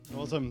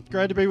Awesome.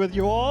 Great to be with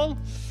you all.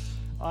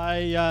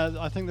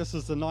 I think this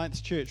is the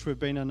 9th church we've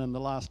been in the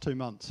last 2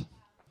 months. Do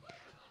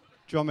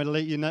you want me to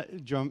let you know?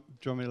 Do you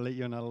want me to let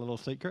you in a little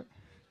secret?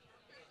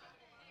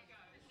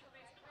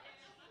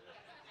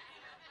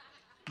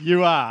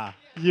 You are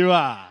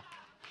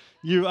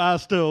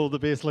still the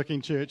best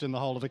looking church in the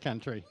whole of the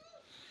country.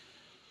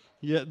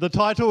 Yeah, the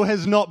title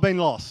has not been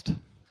lost.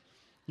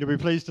 You'll be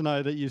pleased to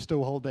know that you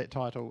still hold that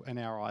title in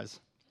our eyes.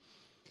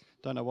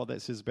 Don't know what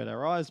that says about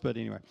our eyes, but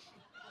anyway.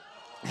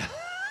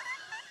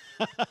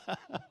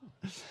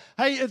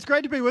 Hey, it's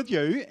great to be with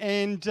you,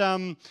 and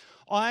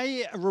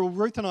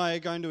Ruth and I are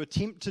going to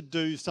attempt to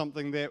do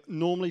something that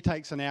normally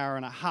takes an hour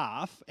and a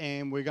half,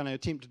 and we're going to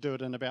attempt to do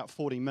it in about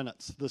 40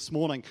 minutes this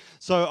morning.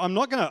 So I'm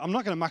not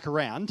going to muck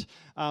around.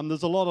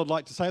 There's a lot I'd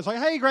like to say. It's like,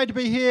 hey, great to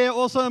be here,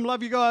 awesome,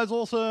 love you guys,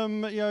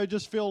 awesome,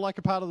 just feel like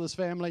a part of this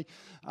family.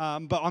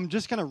 But I'm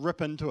just going to rip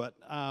into it.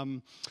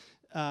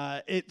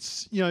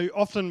 It's,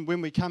 often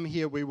when we come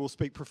here, we will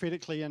speak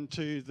prophetically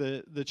into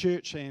the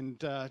church, and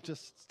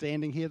just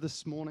standing here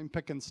this morning,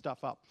 picking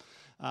stuff up.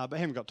 But I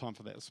haven't got time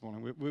for that this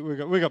morning.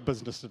 We've got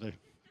business to do.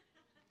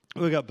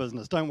 We've got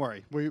business. Don't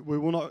worry. We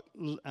will not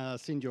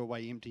send you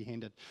away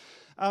empty-handed.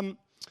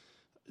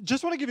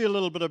 Just want to give you a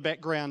little bit of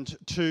background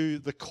to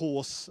the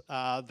course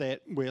that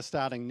we're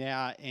starting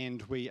now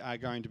and we are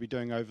going to be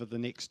doing over the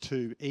next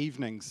 2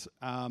 evenings.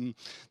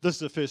 This is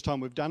the first time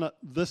we've done it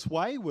this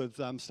way,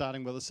 with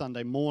starting with a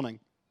Sunday morning.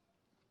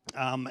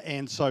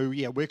 And so,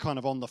 we're kind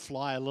of on the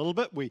fly a little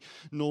bit. We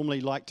normally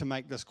like to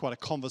make this quite a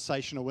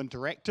conversational,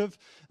 interactive,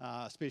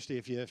 especially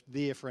if you're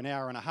there for an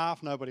hour and a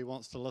half. Nobody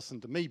wants to listen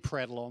to me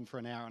prattle on for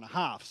an hour and a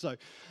half. So,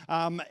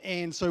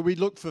 so we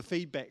look for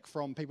feedback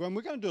from people, and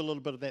we're going to do a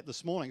little bit of that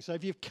this morning. So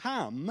if you've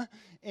come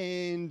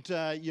and,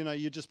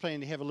 you're just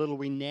planning to have a little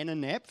wee nana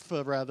nap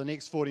for the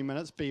next 40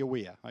 minutes, be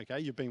aware,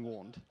 okay? You've been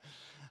warned.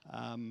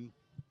 We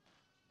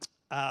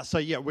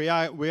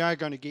are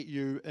going to get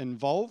you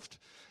involved.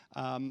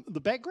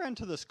 The background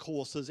to this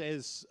course is,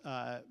 as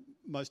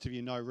most of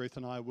you know, Ruth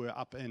and I were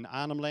up in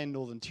Arnhem Land,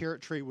 Northern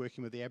Territory,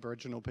 working with the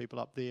Aboriginal people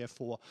up there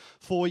for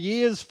 4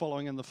 years,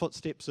 following in the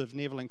footsteps of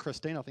Neville and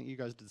Christine. I think you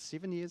guys did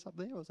 7 years up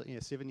there, was it? Yeah,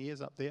 7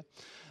 years up there.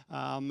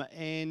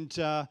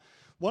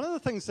 One of the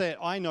things that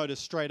I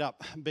noticed straight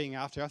up being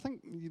after, I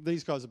think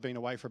these guys have been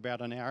away for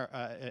about an hour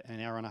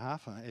and a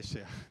half,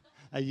 actually.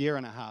 A year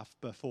and a half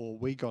before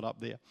we got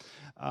up there.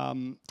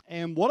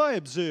 And what I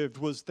observed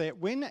was that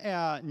when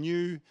our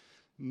new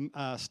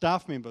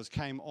staff members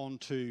came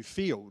onto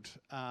field,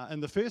 in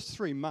the first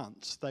 3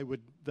 months they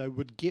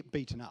would get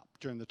beaten up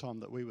during the time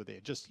that we were there,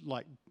 just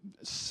like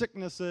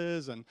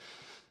sicknesses and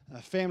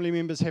family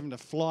members having to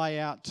fly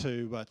out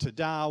to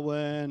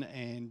Darwin,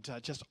 and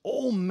just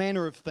all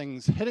manner of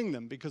things hitting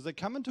them because they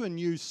come into a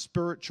new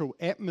spiritual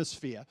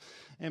atmosphere.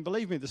 And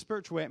believe me, the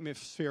spiritual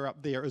atmosphere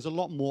up there is a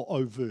lot more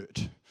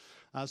overt.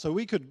 So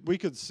we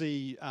could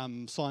see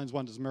signs,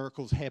 wonders,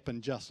 miracles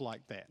happen just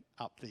like that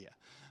up there.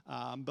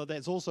 But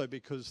that's also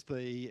because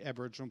the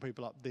Aboriginal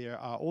people up there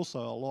are also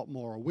a lot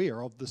more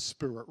aware of the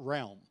spirit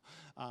realm.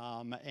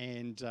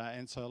 And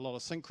so a lot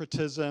of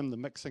syncretism, the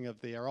mixing of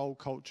their old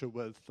culture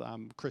with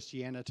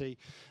Christianity,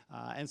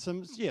 and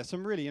some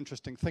really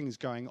interesting things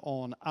going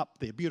on up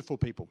there. Beautiful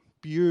people.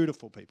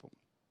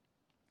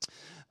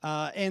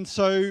 And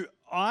so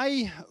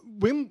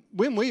when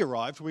we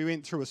arrived, we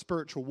went through a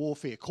spiritual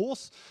warfare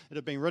course. It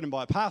had been written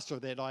by a pastor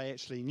that I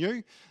actually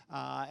knew,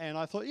 and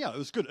I thought, it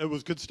was good. It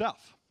was good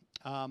stuff.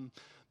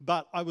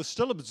 But I was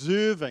still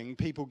observing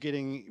people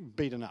getting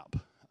beaten up,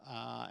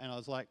 and I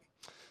was like,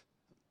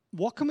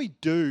 what can we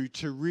do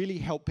to really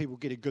help people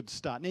get a good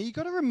start? Now, you've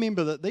got to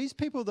remember that these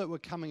people that were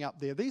coming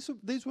up there, these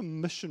were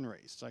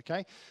missionaries,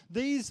 okay?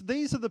 These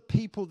are the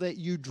people that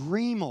you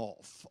dream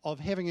of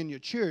having in your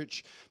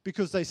church,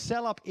 because they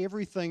sell up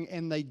everything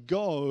and they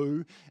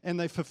go and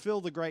they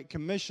fulfill the Great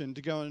Commission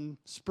to go and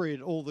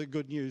spread all the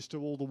good news to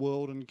all the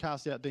world and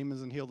cast out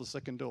demons and heal the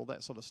sick and do all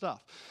that sort of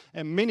stuff.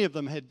 And many of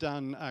them had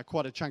done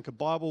quite a chunk of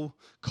Bible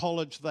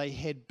college. They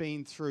had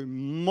been through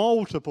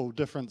multiple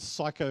different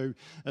psycho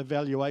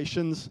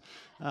evaluations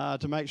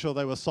to make sure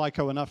they were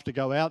psycho enough to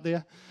go out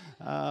there.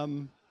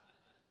 I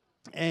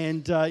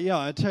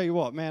tell you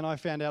what, man, I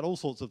found out all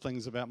sorts of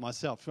things about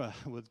myself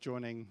with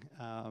joining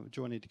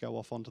to go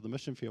off onto the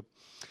mission field.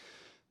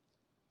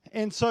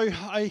 And so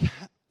I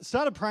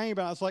started praying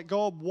about it. I was like,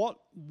 God,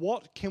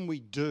 what can we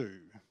do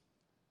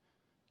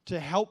to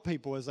help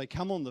people as they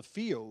come on the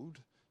field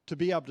to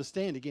be able to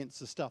stand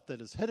against the stuff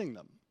that is hitting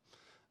them?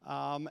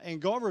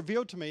 And God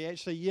revealed to me,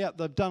 actually,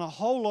 they've done a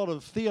whole lot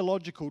of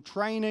theological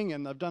training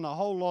and they've done a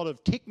whole lot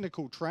of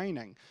technical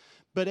training,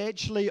 but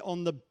actually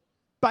on the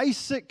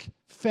basic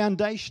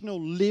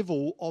foundational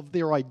level of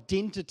their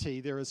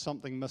identity, there is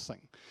something missing.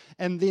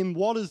 And then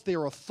what is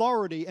their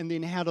authority, and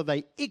then how do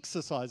they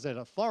exercise that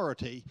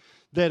authority,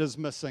 that is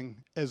missing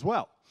as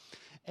well.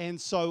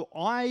 And so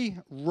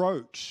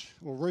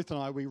Ruth and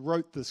I, we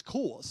wrote this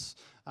course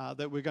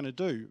that we're going to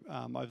do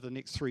over the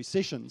next 3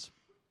 sessions.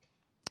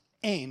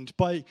 And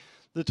by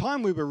the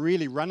time we were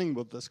really running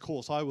with this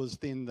course, I was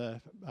then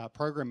the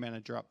program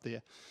manager up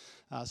there.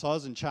 So I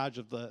was in charge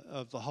of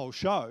the whole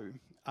show.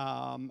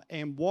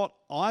 And what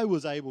I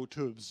was able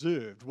to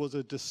observe was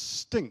a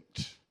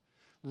distinct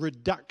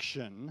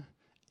reduction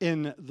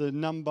in the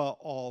number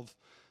of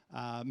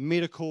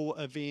medical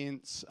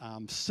events,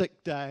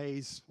 sick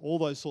days, all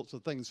those sorts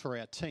of things for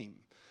our team.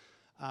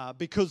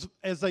 Because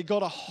as they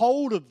got a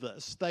hold of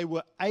this, they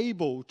were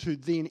able to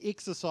then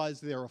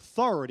exercise their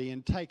authority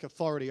and take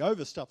authority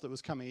over stuff that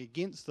was coming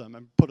against them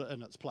and put it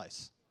in its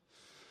place.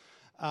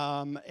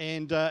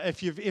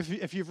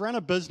 If you've run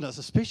a business,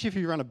 especially if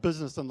you run a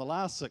business in the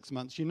last 6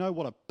 months, you know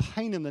what a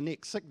pain in the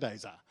neck sick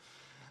days are.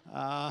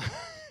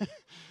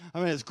 I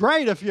mean, it's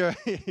great if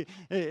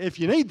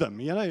you need them,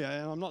 you know.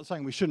 And I'm not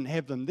saying we shouldn't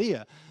have them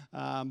there,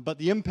 but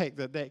the impact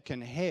that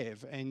can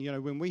have. And you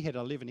know, when we had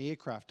 11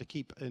 aircraft to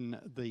keep in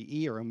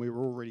the air, and we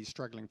were already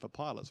struggling for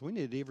pilots, we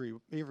needed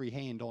every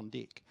hand on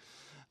deck.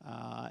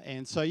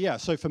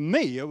 So for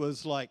me, it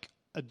was like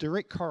a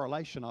direct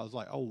correlation. I was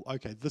like, oh,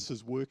 okay, this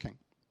is working.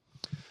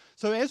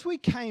 So as we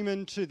came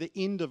into the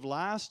end of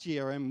last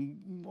year,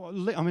 and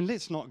I mean,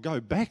 let's not go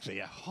back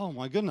there. Oh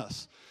my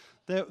goodness.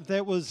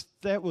 That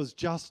was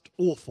just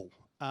awful,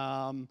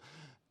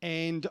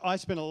 and I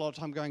spent a lot of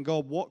time going,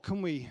 God,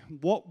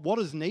 what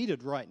is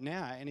needed right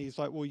now? And He's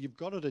like, well, you've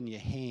got it in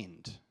your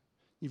hand.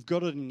 You've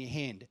got it in your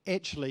hand.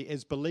 Actually,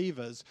 as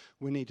believers,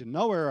 we need to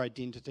know our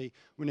identity,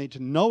 we need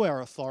to know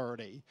our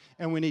authority,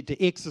 and we need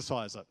to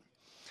exercise it.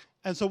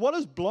 And so what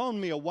has blown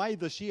me away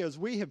this year is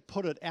we have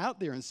put it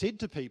out there and said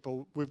to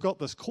people, we've got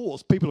this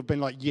course. People have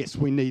been like, yes,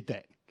 we need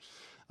that.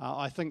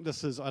 I think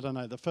this is, I don't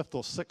know, the 5th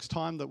or 6th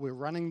time that we're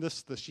running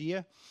this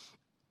year.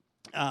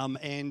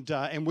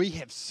 And we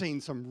have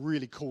seen some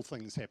really cool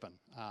things happen,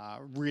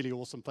 really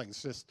awesome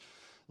things. Just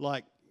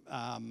like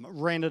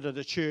ran it at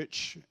a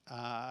church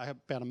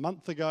about a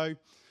month ago.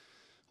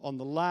 On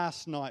the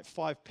last night,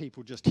 5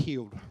 people just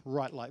healed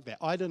right like that.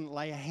 I didn't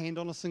lay a hand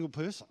on a single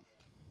person.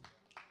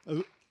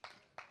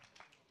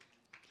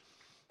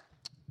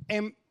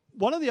 And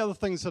one of the other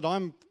things that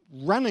I'm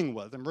running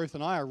with, and Ruth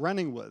and I are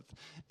running with,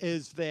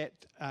 is that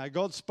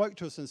God spoke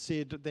to us and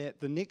said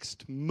that the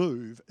next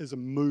move is a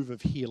move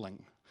of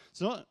healing. It's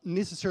not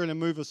necessarily a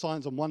move of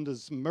signs and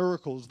wonders,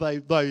 miracles.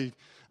 They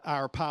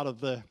are a part of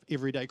the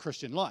everyday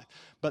Christian life.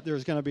 But there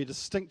is going to be a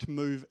distinct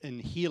move in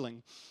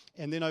healing.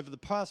 And then over the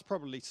past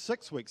probably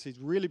 6 weeks, He's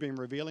really been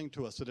revealing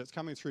to us that it's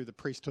coming through the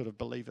priesthood of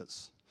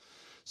believers.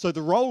 So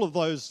the role of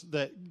those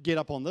that get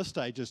up on this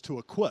stage is to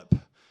equip.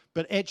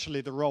 But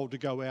actually the role to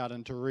go out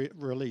and to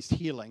release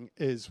healing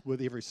is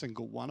with every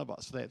single one of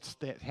us. That's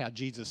how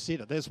Jesus said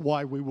it. That's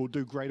why we will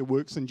do greater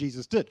works than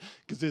Jesus did.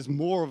 Because there's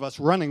more of us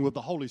running with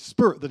the Holy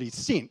Spirit that He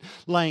sent,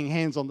 laying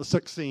hands on the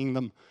sick, seeing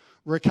them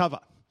recover.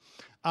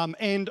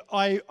 And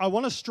I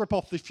want to strip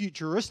off the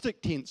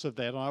futuristic tense of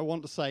that. And I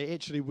want to say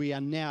actually we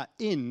are now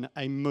in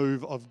a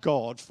move of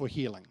God for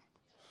healing.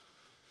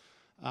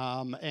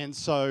 And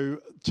so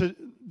to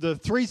the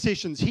 3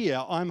 sessions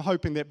here, I'm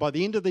hoping that by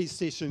the end of these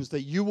sessions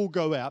that you will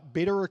go out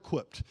better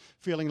equipped,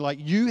 feeling like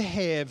you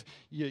have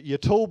your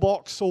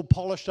toolbox all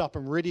polished up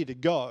and ready to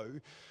go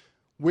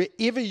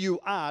wherever you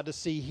are to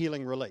see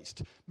healing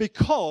released.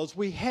 Because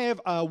we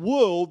have a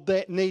world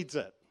that needs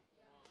it.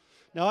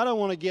 Now, I don't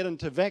want to get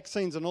into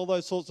vaccines and all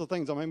those sorts of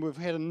things. I mean, we've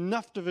had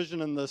enough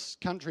division in this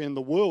country and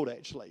the world,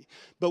 actually.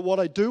 But what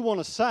I do want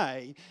to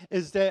say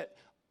is that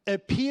it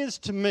appears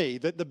to me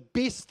that the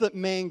best that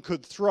man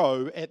could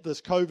throw at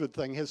this COVID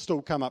thing has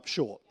still come up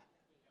short.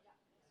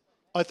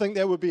 I think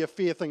that would be a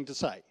fair thing to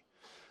say.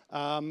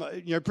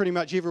 Pretty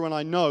much everyone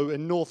I know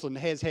in Northland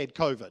has had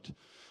COVID.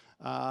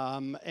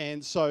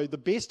 And so the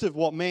best of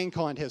what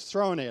mankind has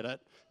thrown at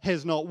it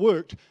has not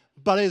worked.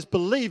 But as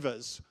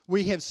believers,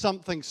 we have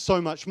something so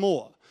much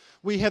more.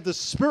 We have the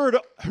Spirit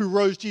who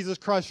rose Jesus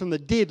Christ from the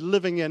dead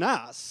living in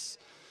us.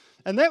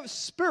 And that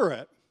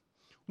Spirit,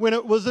 when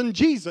it was in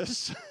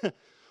Jesus,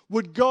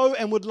 would go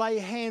and would lay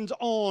hands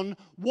on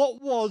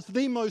what was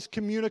the most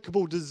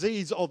communicable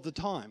disease of the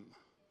time.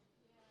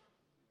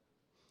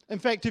 In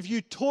fact, if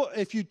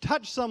you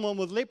touched someone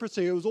with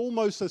leprosy, it was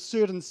almost a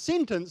certain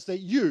sentence that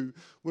you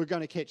were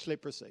going to catch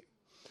leprosy.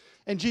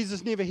 And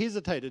Jesus never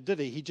hesitated, did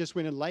He? He just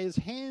went and laid His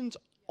hands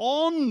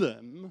on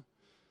them,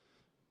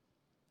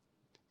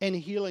 and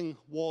healing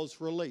was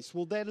released.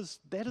 Well, that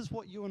is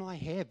what you and I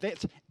have.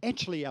 That's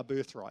actually our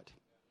birthright.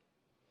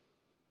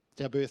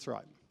 It's our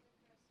birthright.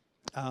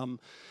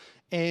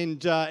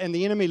 And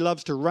the enemy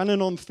loves to run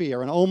in on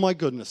fear. And oh my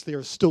goodness, there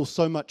is still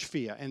so much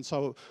fear. And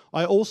so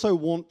I also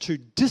want to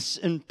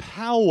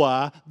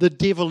disempower the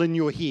devil in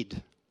your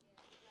head.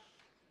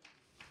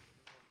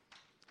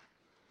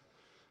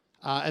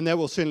 And that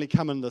will certainly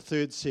come in the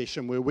 3rd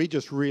session where we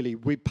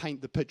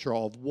paint the picture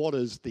of what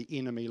is the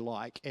enemy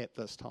like at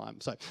this time.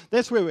 So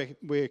that's where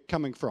we're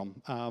coming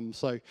from.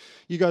 So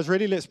you guys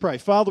ready? Let's pray.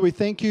 Father, we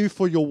thank You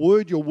for Your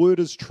word. Your word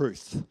is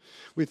truth.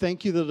 We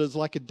thank You that it is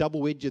like a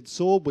double-edged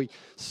sword. We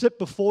sit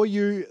before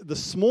You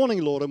this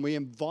morning, Lord, and we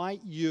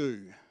invite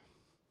You.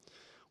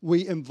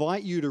 We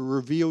invite You to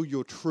reveal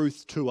Your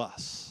truth to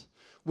us.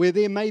 Where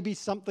there may be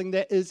something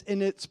that is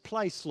in its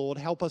place, Lord,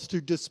 help us to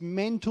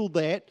dismantle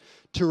that,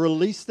 to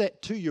release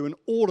that to you in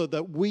order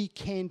that we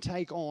can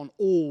take on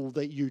all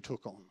that you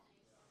took on.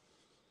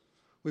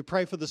 We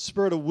pray for the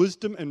spirit of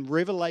wisdom and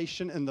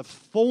revelation and the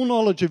full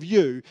knowledge of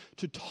you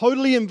to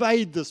totally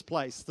invade this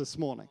place this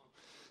morning.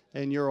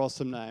 In your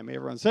awesome name,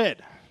 everyone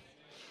said.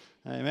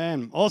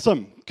 Amen.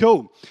 Awesome.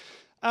 Cool.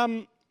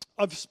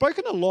 I've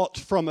spoken a lot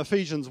from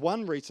Ephesians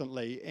 1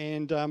 recently,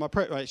 and I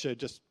actually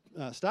just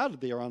started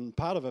there on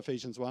part of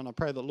Ephesians 1. I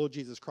pray that Lord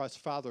Jesus Christ,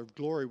 Father of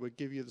glory, would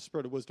give you the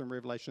spirit of wisdom,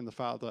 revelation, the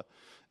Father,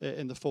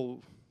 in the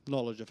full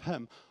knowledge of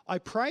Him. I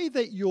pray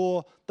that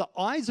the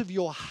eyes of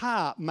your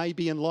heart may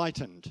be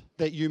enlightened,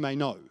 that you may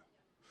know.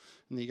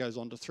 And he goes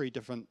on to 3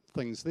 different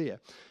things there.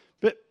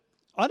 But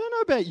I don't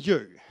know about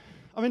you.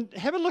 I mean,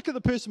 have a look at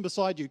the person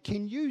beside you.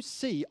 Can you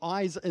see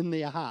eyes in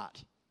their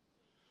heart?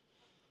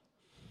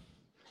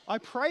 I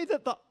pray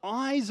that the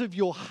eyes of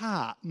your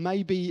heart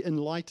may be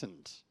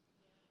enlightened.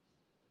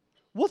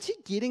 What's he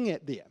getting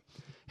at there?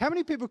 How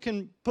many people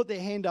can put their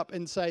hand up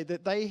and say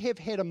that they have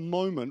had a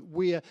moment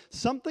where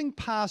something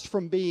passed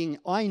from being,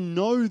 I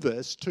know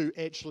this, to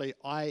actually,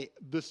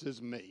 this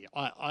is me.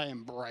 I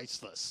embrace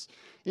this.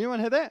 Anyone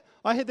had that?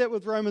 I had that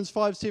with Romans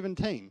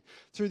 5:17.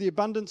 Through the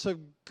abundance of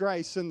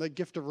grace and the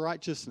gift of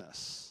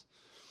righteousness.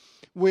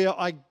 Where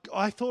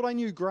I thought I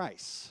knew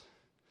grace.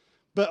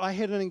 But I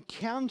had an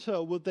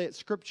encounter with that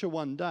scripture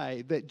one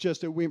day that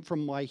it went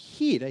from my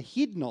head, a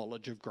head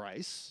knowledge of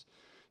grace,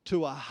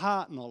 to a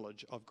heart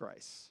knowledge of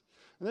grace.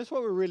 And that's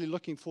what we're really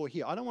looking for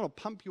here. I don't want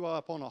to pump you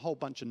up on a whole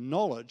bunch of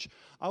knowledge.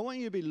 I want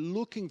you to be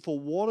looking for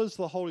what is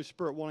the Holy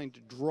Spirit wanting to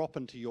drop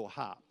into your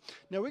heart.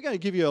 Now, we're going to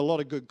give you a lot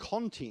of good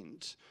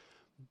content,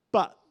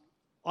 but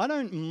I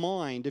don't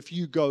mind if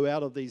you go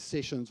out of these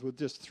sessions with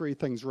just 3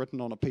 things written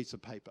on a piece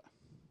of paper.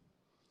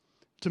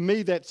 To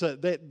me, that's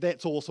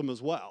awesome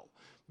as well,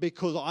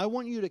 because I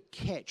want you to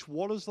catch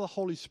what is the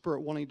Holy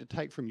Spirit wanting to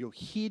take from your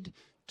head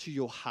to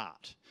your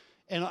heart.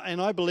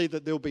 And I believe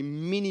that there will be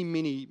many,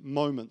 many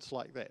moments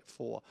like that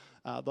for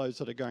those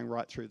that are going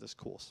right through this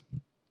course.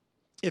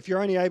 If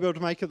you're only able to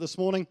make it this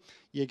morning,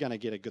 you're going to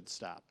get a good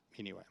start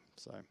anyway.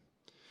 So,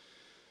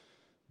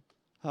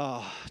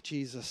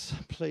 Jesus,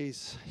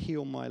 please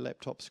heal my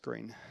laptop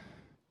screen.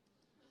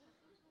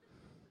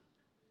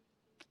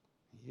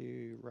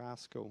 You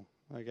rascal.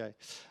 Okay.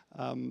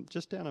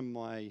 Just down in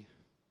my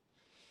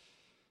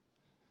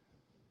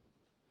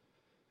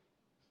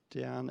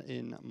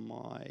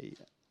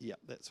Yep,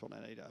 that's what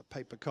I need, a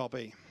paper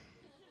copy.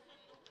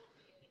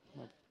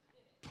 My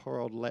poor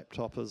old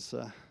laptop is...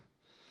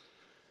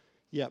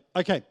 Yep,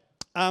 okay.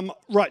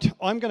 Right,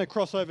 I'm going to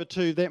cross over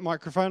to that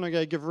microphone. I'm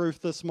going to give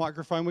Ruth this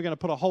microphone. We're going to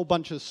put a whole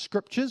bunch of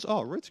scriptures.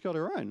 Oh, Ruth's got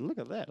her own. Look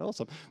at that,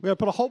 awesome. We're going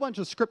to put a whole bunch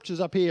of scriptures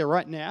up here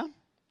right now.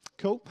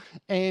 Cool.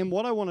 And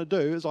what I want to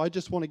do is I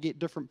just want to get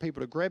different people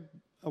to grab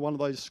one of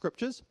those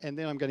scriptures, and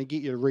then I'm going to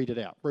get you to read it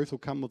out. Ruth will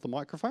come with the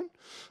microphone,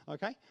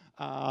 okay?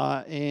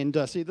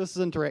 See, this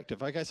is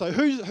interactive. Okay, so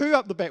who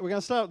up the back? We're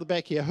going to start at the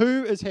back here.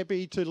 Who is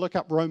happy to look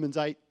up Romans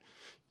 8,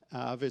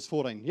 verse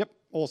 14? Yep,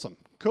 awesome,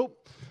 cool.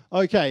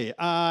 Okay,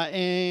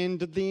 and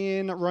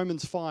then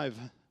Romans 5,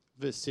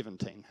 verse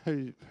 17.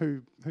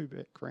 Who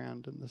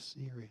background in this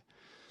area?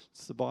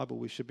 It's the Bible.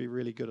 We should be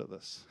really good at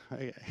this.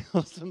 Okay,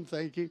 awesome,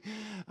 thank you.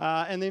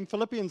 And then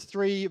Philippians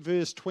 3,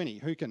 verse 20.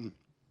 Who can...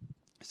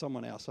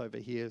 Someone else over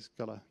here has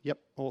got a... Yep,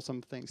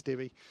 awesome. Thanks,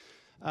 Debbie.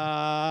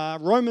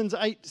 Romans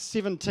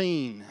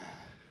 8:17.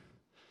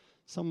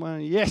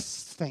 Someone...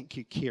 Yes, thank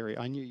you, Kerry.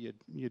 I knew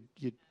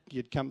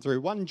you'd come through.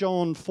 1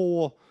 John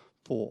 4:4.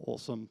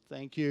 Awesome.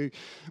 Thank you.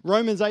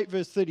 Romans 8,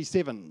 verse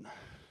 37.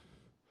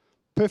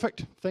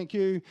 Perfect. Thank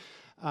you.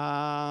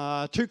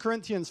 2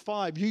 Corinthians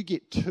 5. You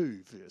get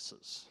 2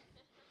 verses.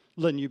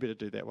 Lynn, you better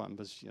do that one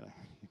because,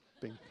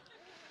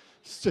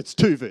 it's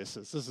 2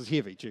 verses. This is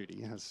heavy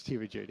duty. It's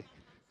heavy duty.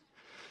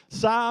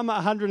 Psalm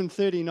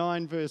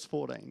 139, verse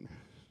 14.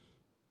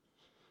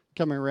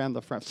 Coming around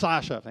the front.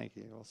 Sasha, thank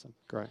you. Awesome.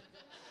 Great.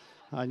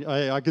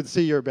 I could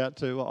see you're about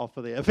to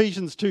offer there.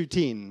 Ephesians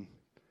 2:10.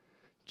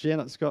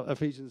 Janet's got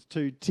Ephesians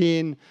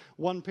 2:10.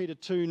 1 Peter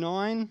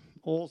 2:9.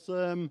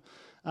 Awesome.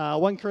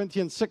 1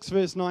 Corinthians 6,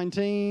 verse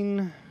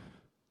 19.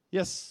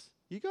 Yes,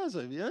 you guys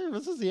are,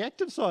 this is the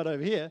active side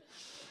over here.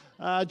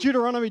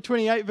 Deuteronomy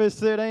 28, verse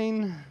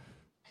 13.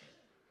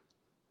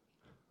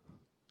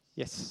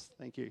 Yes,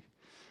 thank you.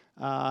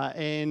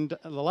 And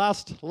the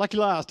lucky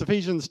last,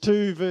 Ephesians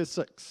 2, verse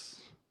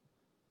 6.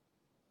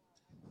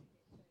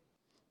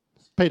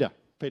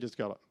 Peter's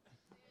got it.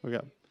 We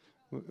go.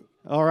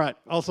 All right,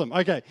 awesome.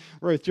 Okay,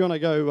 Ruth, do you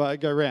want to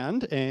go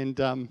around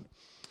and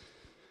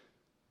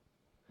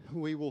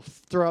we will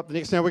throw up the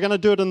next. Now we're going to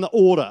do it in the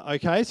order,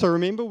 okay? So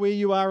remember where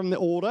you are in the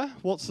order.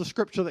 What's the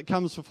scripture that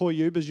comes before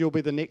you? Because you'll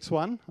be the next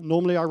one.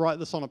 Normally I write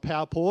this on a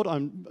PowerPoint,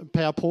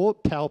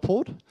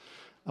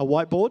 a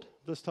whiteboard.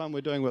 This time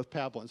we're doing with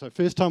PowerPoint. So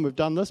first time we've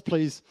done this,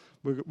 please,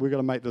 we're going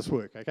to make this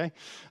work, okay?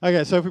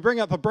 Okay, so if we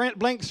bring up a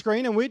blank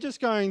screen and we're just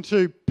going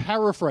to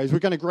paraphrase, we're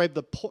going to grab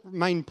the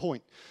main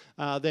point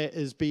that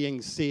is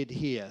being said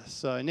here.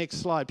 So next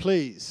slide,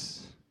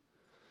 please.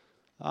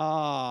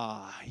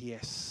 Ah,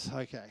 yes.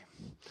 Okay.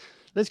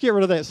 Let's get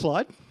rid of that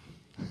slide.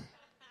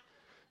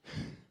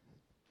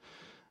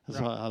 That's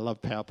why I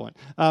love PowerPoint.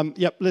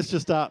 Yep, let's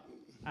just start.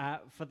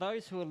 For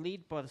those who are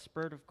led by the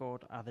Spirit of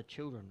God are the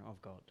children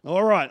of God.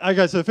 All right.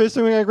 Okay, so the first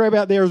thing we're going to grab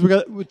out there is we've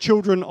got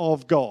children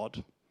of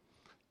God.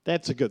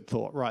 That's a good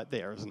thought right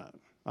there, isn't it?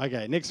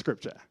 Okay, next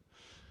scripture.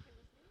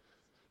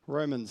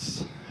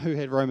 Romans. Who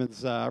had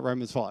Romans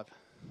 5?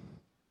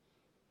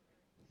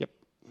 Yep.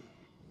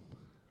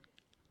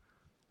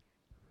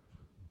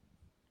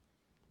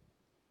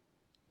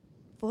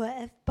 For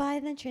if by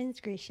the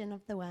transgression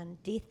of the one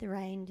death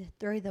reigned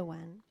through the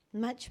one,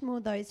 much more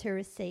those who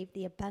receive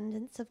the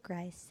abundance of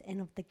grace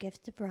and of the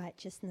gift of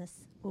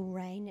righteousness will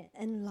reign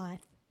in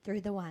life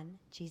through the one,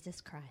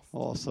 Jesus Christ.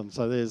 Awesome.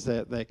 So there's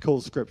that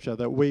cool scripture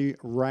that we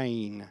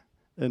reign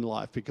in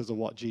life because of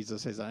what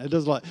Jesus has done. It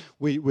is like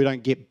we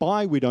don't get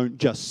by, we don't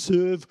just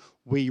serve,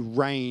 we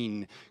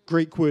reign.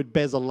 Greek word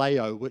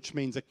basileo, which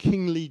means a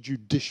kingly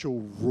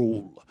judicial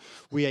rule.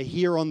 We are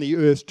here on the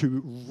earth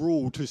to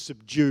rule, to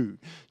subdue,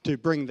 to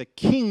bring the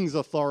king's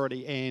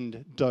authority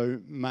and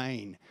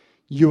domain.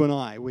 You and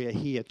I, we are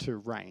here to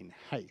reign.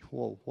 Hey,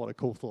 well, what a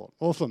cool thought.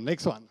 Awesome.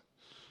 Next one.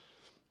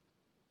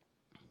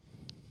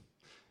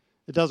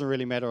 It doesn't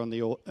really matter on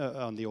the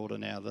order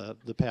now, the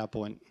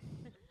PowerPoint.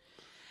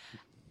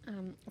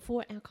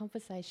 For our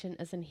conversation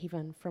is in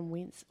heaven, from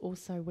whence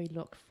also we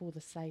look for the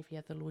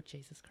Saviour, the Lord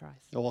Jesus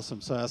Christ. Awesome.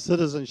 So our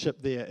citizenship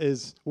there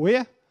is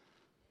where?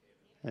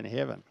 In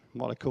heaven.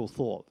 What a cool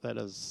thought. That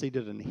is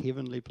seated in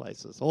heavenly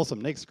places.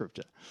 Awesome. Next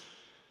scripture.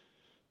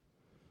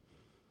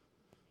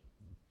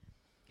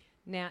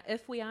 Now,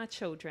 if we are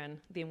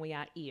children, then we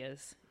are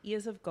heirs,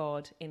 heirs of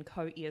God and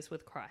co-heirs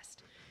with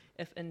Christ,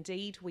 if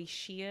indeed we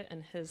share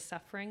in his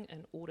suffering,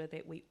 in order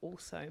that we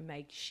also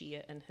may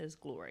share in his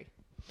glory.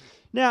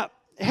 Now,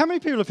 how many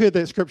people have heard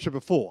that scripture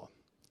before?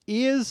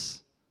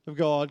 Heirs of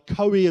God,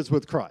 co-heirs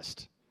with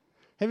Christ.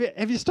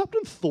 Have you stopped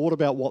and thought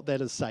about what that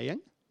is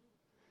saying?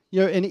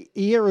 You know, an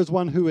heir is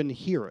one who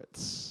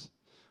inherits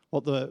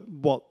what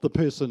the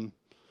person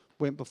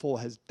went before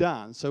has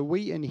done. So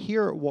we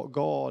inherit what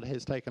God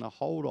has taken a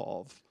hold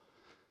of.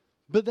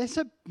 But that's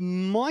a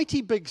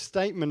mighty big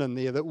statement in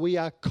there that we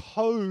are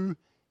co-heirs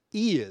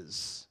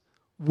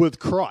with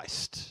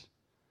Christ.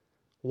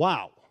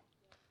 Wow.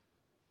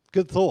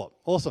 Good thought.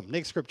 Awesome.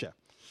 Next scripture.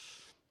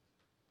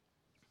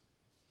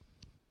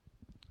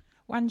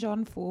 1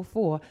 John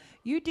 4:4.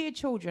 You, dear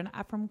children,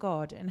 are from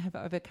God and have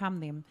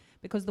overcome them,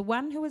 because the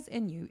one who is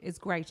in you is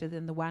greater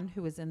than the one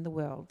who is in the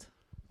world.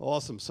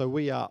 Awesome. So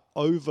we are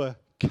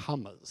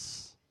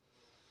overcomers.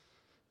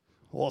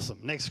 Awesome.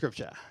 Next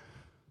scripture.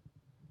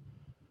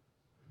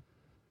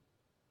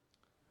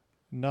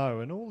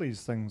 No, in all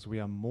these things we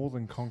are more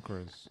than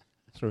conquerors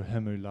through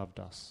him who loved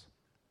us.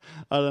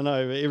 I don't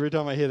know, but every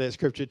time I hear that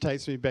scripture, it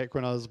takes me back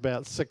when I was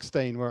about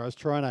 16, where I was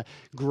trying to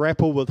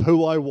grapple with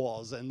who I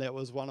was, and that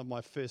was one of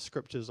my first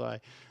scriptures I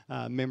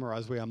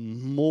memorized. We are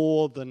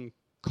more than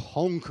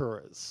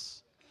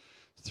conquerors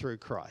through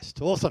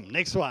Christ. Awesome.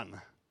 Next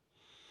one.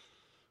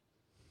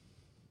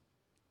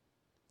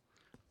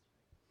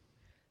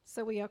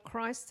 So we are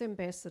Christ's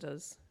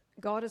ambassadors.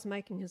 God is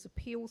making his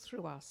appeal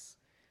through us.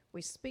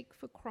 We speak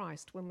for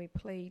Christ when we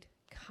plead,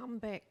 come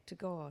back to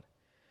God.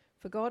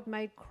 For God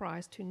made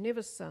Christ, who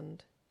never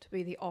sinned, to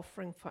be the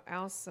offering for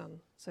our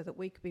sin, so that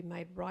we could be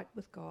made right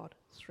with God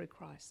through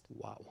Christ.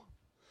 Wow.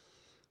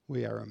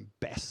 We are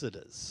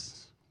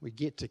ambassadors. We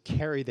get to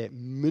carry that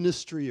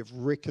ministry of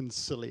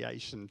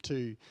reconciliation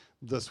to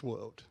this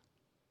world.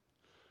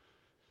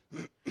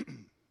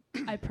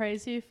 I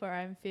praise you, for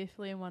I am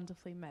fearfully and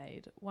wonderfully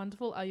made.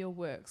 Wonderful are your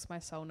works, my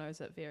soul knows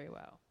it very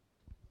well.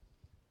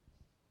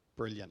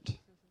 Brilliant.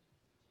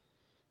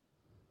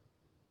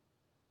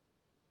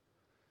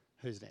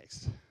 Who's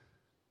next?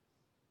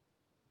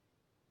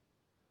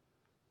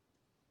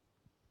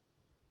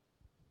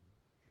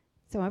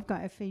 So I've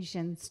got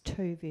Ephesians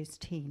 2 verse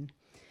 10.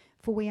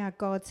 For we are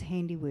God's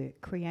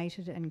handiwork,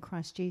 created in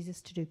Christ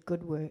Jesus to do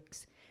good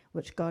works,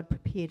 which God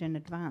prepared in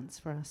advance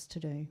for us to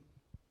do.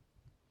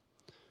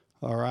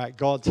 All right,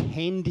 God's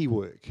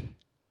handiwork.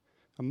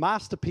 A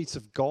masterpiece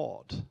of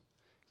God,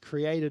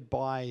 created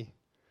by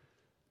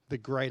the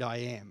great I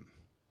am.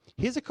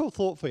 Here's a cool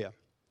thought for you.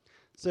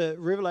 It's a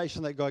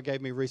revelation that God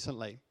gave me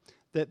recently,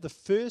 that the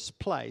first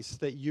place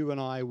that you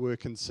and I were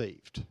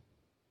conceived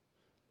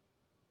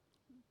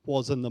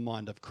was in the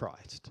mind of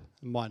Christ,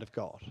 the mind of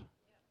God.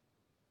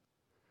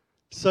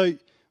 So,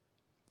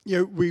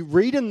 we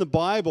read in the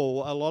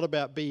Bible a lot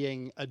about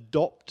being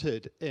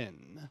adopted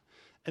in,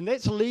 and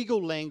that's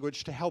legal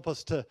language to help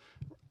us to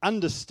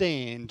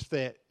understand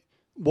that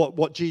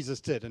what Jesus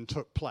did and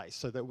took place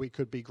so that we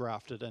could be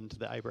grafted into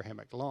the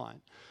Abrahamic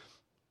line.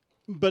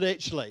 But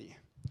actually,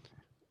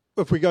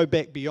 if we go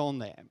back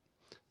beyond that,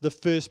 the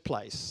first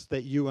place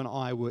that you and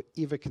I were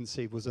ever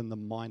conceived was in the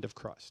mind of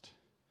Christ.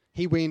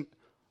 He went,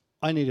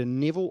 I need a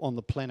Neville on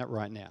the planet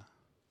right now.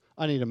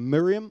 I need a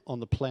Miriam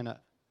on the planet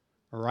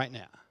right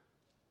now.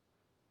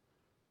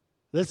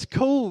 That's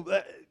cool.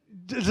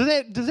 Does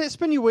that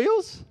spin your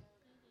wheels?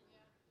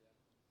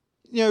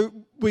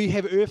 we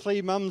have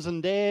earthly mums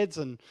and dads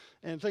and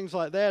things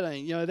like that,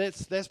 and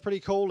that's pretty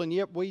cool, and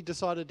yep, we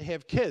decided to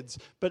have kids.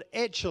 But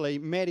actually,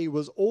 Maddie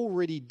was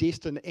already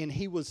destined, and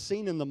he was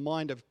seen in the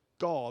mind of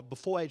God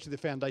before actually the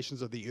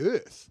foundations of the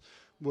earth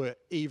were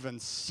even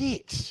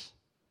set.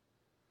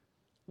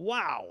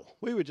 Wow,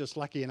 we were just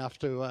lucky enough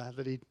to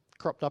that he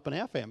cropped up in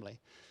our family,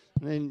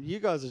 and then you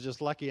guys are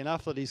just lucky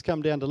enough that he's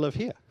come down to live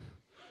here.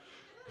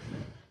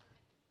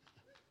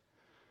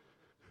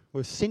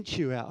 We've sent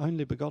you our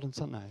only begotten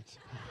Son. No.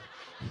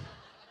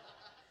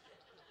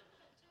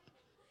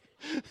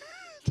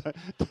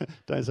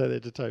 Don't say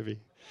that to Toby.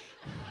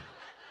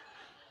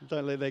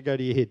 Don't let that go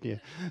to your head. Yeah.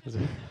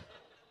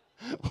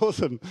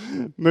 Awesome.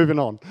 Moving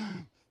on.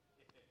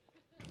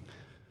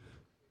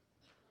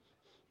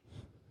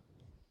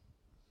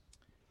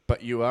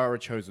 But you are a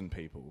chosen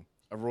people,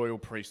 a royal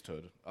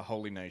priesthood, a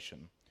holy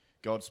nation,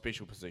 God's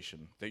special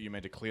possession, that you may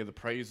declare the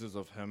praises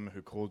of him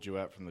who called you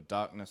out from the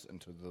darkness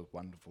into the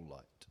wonderful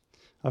light.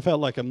 I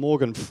felt like a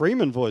Morgan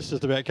Freeman voice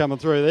just about coming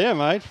through there,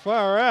 mate.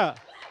 Far out.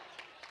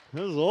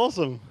 That was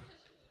awesome.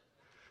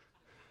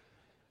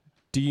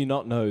 Do you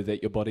not know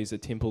that your bodies are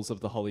temples of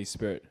the Holy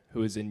Spirit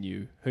who is in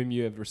you, whom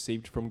you have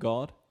received from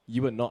God?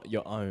 You are not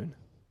your own.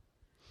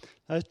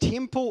 A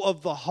temple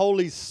of the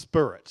Holy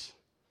Spirit.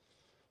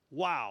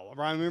 Wow.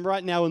 I remember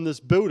right now in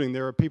this building,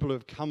 there are people who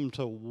have come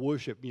to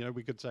worship.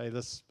 We could say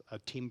this a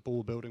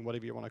temple building,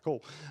 whatever you want to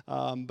call.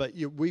 But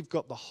we've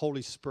got the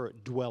Holy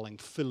Spirit dwelling,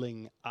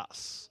 filling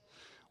us.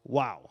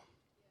 Wow.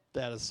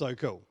 That is so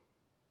cool.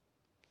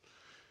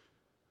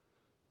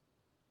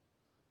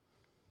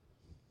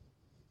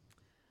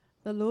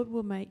 The Lord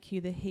will make you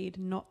the head,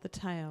 not the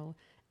tail.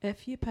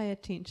 If you pay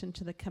attention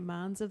to the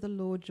commands of the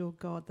Lord your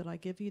God that I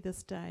give you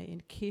this day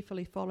and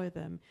carefully follow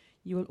them,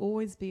 you will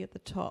always be at the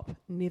top,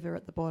 never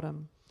at the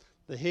bottom.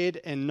 The head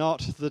and not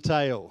the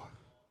tail.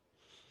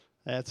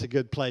 That's a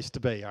good place to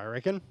be, I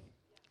reckon.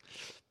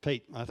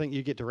 Pete, I think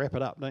you get to wrap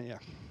it up, don't you?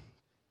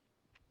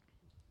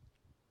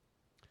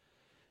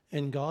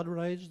 And God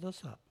raised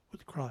us up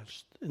with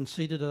Christ and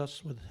seated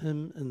us with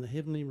him in the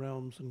heavenly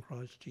realms in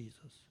Christ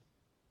Jesus.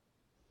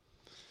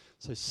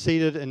 So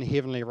seated in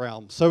heavenly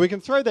realms. So we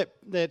can throw that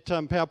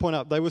PowerPoint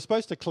up. They were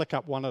supposed to click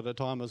up one at a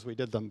time as we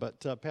did them, but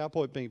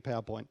PowerPoint being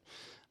PowerPoint,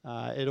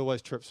 it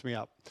always trips me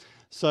up.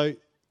 So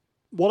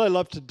what I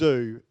love to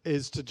do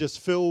is to just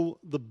fill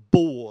the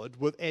board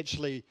with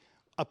actually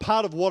a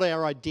part of what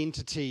our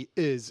identity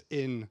is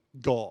in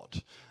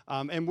God.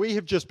 And we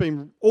have just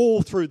been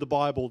all through the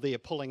Bible there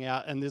pulling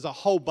out, and there's a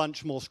whole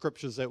bunch more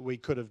scriptures that we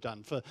could have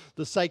done. For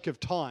the sake of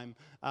time,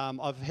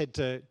 I've had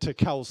to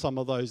cull some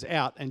of those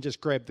out and just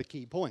grab the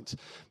key points.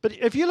 But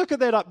if you look at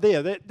that up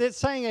there, that's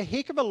saying a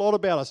heck of a lot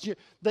about us.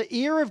 The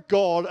heir of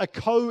God, a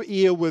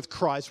co-heir with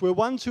Christ. We're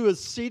ones who are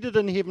seated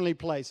in heavenly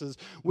places.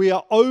 We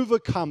are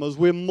overcomers.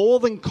 We're more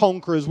than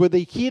conquerors. We're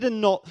the head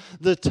and not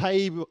the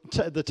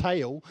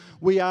tail.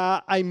 We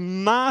are a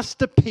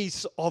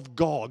masterpiece of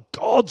God.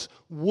 God's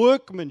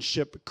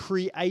workmanship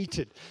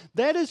created.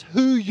 That is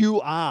who you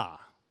are.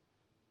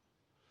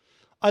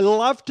 I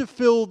love to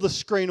fill the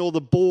screen or the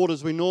board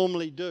as we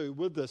normally do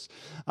with this.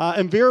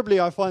 Invariably,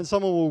 I find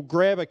someone will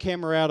grab a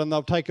camera out and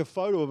they'll take a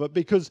photo of it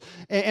because,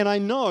 and I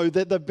know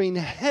that they've been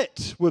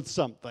hit with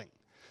something.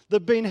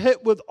 They've been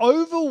hit with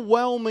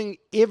overwhelming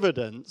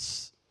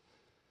evidence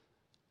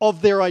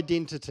of their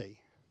identity.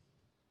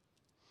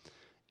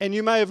 And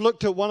you may have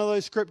looked at one of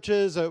those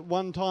scriptures at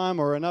one time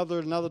or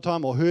another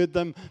time or heard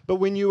them, but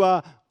when you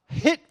are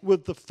hit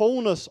with the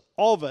fullness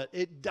of it,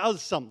 it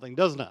does something,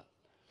 doesn't it?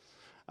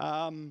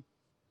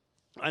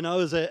 I know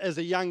as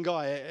a young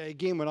guy,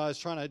 again, when I was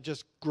trying to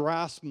just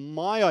grasp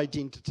my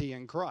identity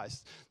in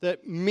Christ,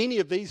 that many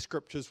of these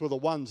scriptures were the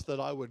ones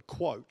that I would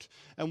quote.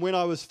 And when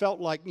I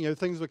felt like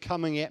things were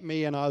coming at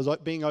me and I was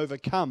being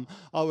overcome,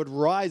 I would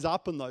rise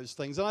up in those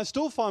things. And I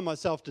still find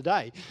myself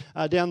today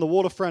down the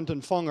waterfront in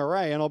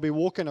Whangarei, and I'll be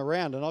walking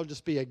around and I'll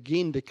just be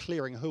again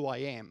declaring who I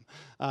am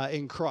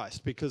in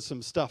Christ because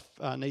some stuff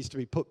needs to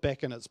be put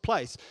back in its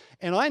place.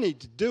 And I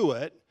need to do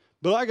it,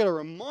 but I got to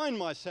remind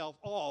myself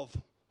of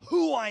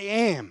who I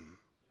am.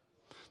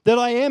 That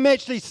I am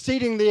actually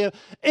sitting there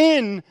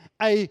in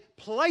a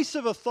place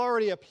of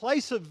authority, a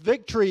place of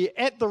victory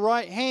at the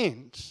right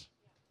hand.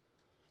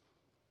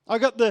 I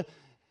got the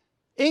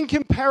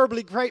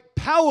incomparably great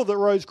power that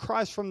rose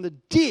Christ from the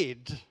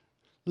dead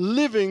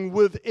living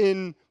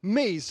within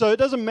me. So it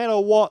doesn't matter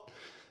what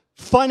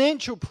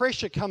financial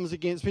pressure comes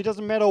against me, it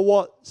doesn't matter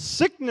what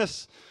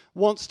sickness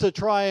wants to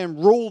try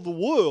and rule the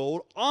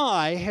world,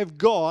 I have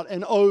got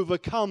an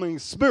overcoming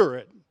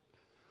spirit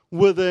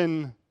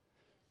within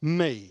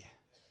me.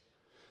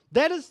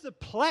 That is the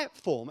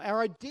platform.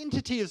 Our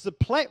identity is the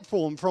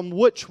platform from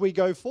which we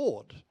go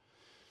forward.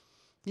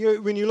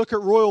 When you look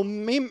at royal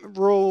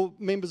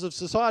members of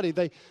society,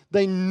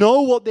 they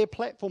know what their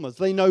platform is.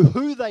 They know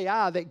who they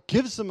are. That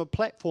gives them a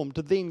platform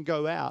to then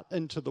go out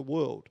into the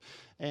world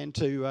and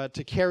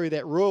to carry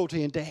that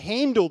royalty and to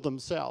handle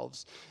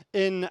themselves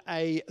in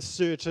a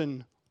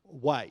certain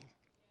way.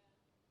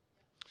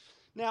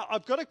 Now,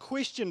 I've got a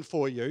question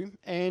for you,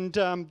 and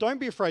don't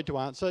be afraid to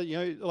answer. You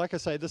know, like I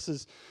say, this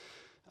is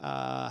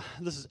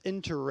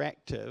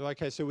interactive.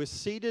 Okay, so we're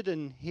seated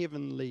in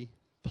heavenly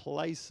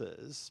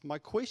places. My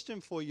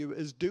question for you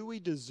is, do we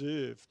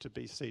deserve to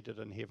be seated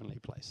in heavenly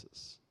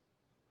places?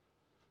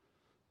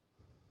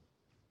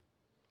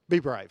 Be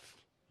brave.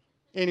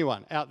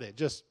 Anyone out there,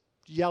 just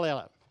yell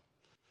out.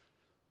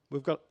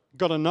 We've got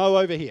a no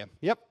over here.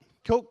 Yep,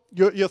 cool.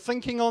 You're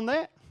thinking on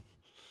that?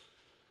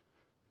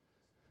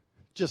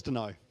 Just a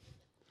no.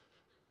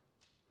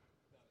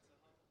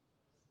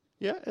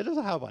 Yeah, it is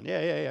a hard one.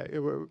 Yeah.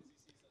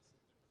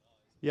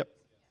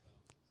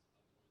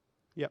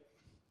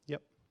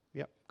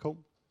 Yep. Cool.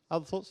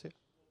 Other thoughts here?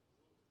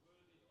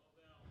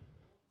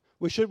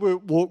 We should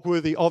walk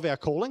worthy of our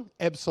calling,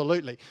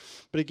 absolutely.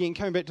 But again,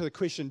 coming back to the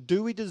question,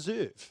 do we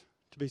deserve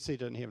to be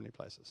seated in heavenly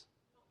places?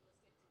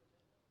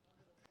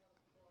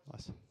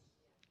 Nice.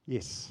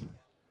 Yes.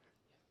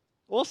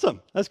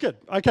 Awesome. That's good.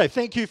 Okay,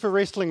 thank you for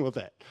wrestling with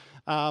that.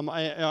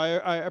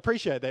 I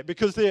appreciate that,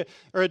 because there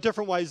are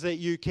different ways that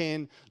you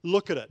can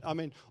look at it. I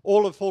mean,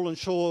 all have fallen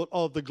short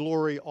of the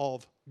glory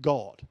of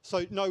God.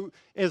 So, no,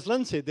 as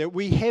Lynn said, that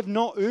we have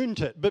not earned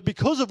it, but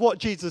because of what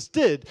Jesus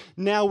did,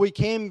 now we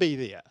can be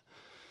there.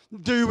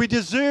 Do we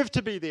deserve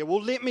to be there?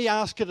 Well, let me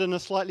ask it in a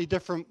slightly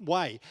different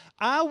way.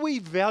 Are we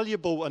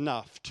valuable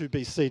enough to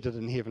be seated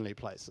in heavenly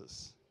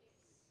places?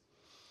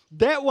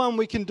 That one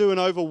we can do an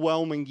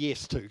overwhelming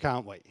yes to,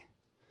 can't we?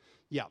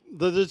 Yeah,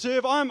 the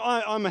deserve. I'm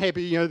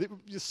happy. You know,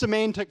 the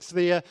semantics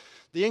there,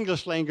 the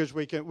English language.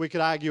 We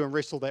could argue and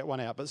wrestle that one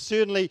out. But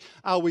certainly,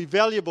 are we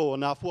valuable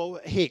enough? Well,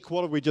 heck,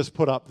 what have we just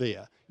put up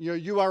there? You know,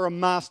 you are a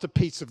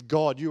masterpiece of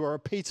God. You are a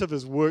piece of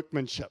His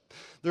workmanship.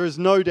 There is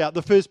no doubt.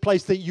 The first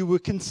place that you were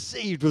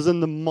conceived was in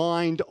the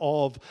mind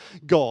of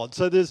God.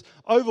 So there's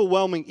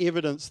overwhelming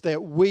evidence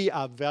that we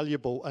are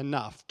valuable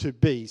enough to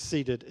be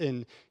seated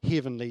in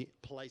heavenly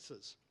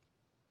places.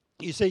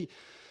 You see,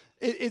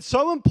 it's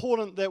so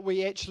important that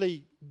we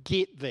actually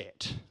get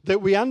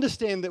that we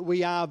understand that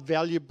we are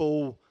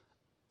valuable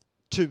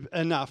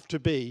enough to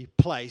be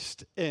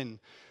placed in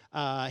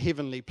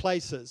heavenly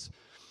places.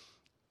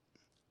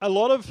 A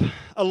lot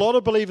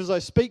of believers I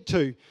speak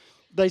to,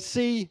 they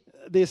see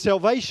their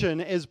salvation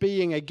as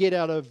being a get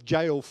out of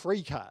jail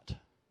free card.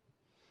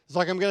 It's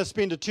like, I'm going to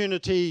spend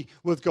eternity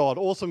with God.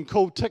 Awesome,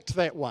 cool, ticked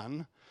that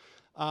one,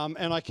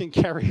 and I can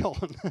carry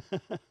on.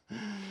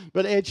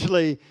 But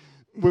actually,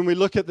 when we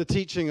look at the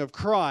teaching of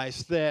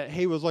Christ, that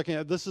He was looking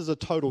at, this is a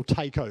total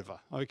takeover,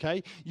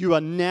 okay? You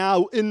are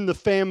now in the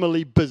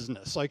family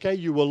business, okay?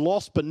 You were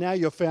lost, but now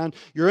you're found.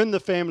 You're in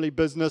the family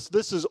business.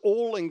 This is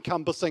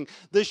all-encompassing.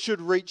 This should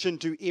reach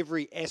into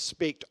every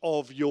aspect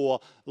of your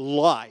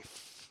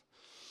life.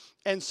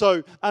 And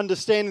so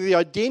understanding the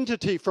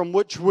identity from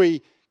which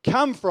we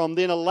come from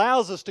then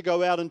allows us to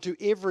go out into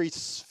every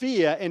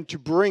sphere and to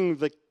bring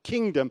the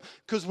kingdom,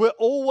 because we're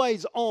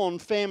always on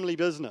family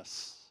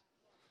business.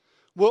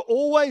 We're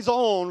always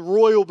on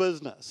royal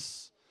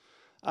business.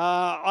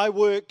 I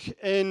work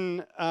in,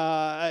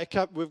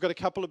 we've got a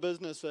couple of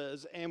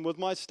businesses, and with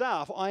my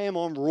staff, I am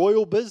on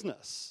royal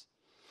business.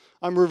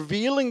 I'm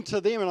revealing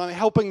to them, and I'm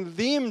helping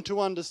them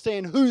to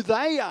understand who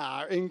they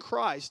are in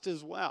Christ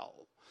as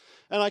well.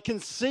 And I can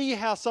see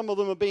how some of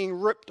them are being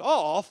ripped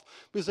off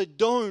because they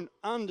don't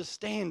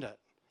understand it.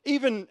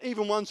 Even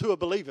ones who are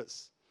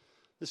believers,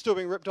 they're still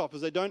being ripped off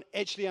because they don't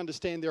actually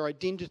understand their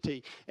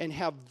identity and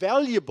how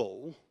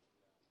valuable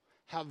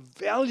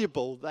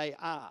they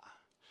are.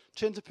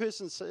 Turn to the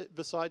person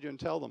beside you and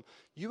tell them,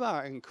 you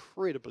are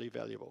incredibly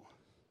valuable.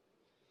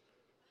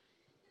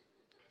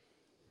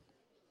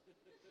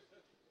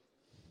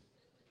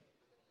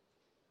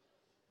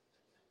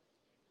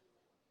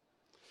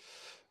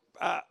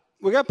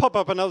 We're going to pop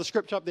up another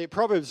scripture up there,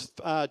 Proverbs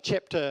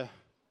chapter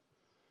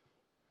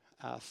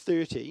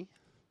 30.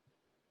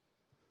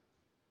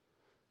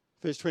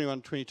 Verse 21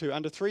 and 22,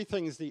 under three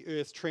things the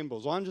earth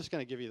trembles. I'm just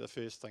going to give you the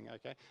first thing,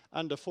 okay?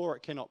 Under four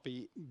it cannot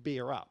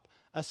bear up.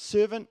 A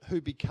servant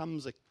who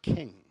becomes a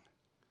king.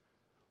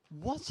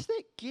 What's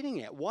that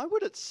getting at? Why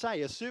would it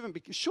say a servant?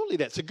 Surely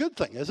that's a good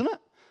thing, isn't it?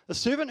 A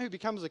servant who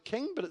becomes a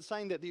king, but it's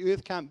saying that the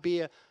earth can't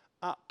bear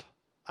up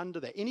under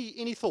that.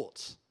 Any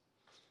thoughts?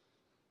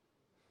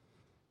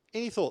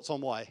 Any thoughts on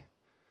why?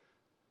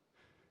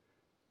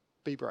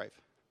 Be brave.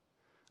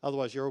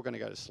 Otherwise you're all going to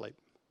go to sleep.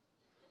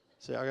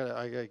 So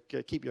I got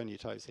to keep you on your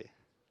toes here.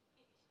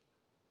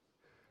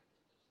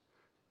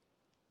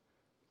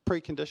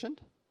 Preconditioned?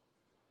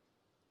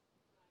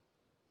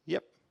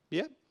 Yep,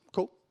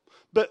 cool.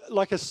 But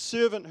like a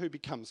servant who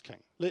becomes king.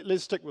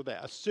 Let's stick with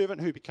that. A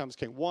servant who becomes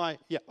king. Why?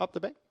 Yeah, up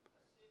the back.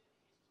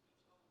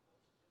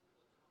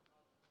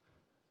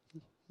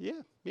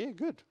 Yeah,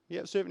 good.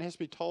 Yeah, a servant has to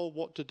be told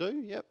what to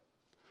do. Yep.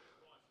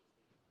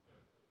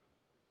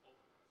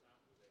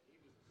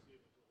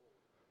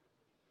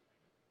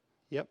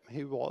 Yep,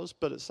 he was,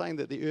 but it's saying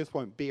that the earth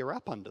won't bear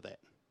up under that,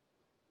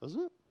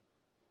 isn't it?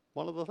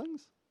 One of the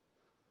things?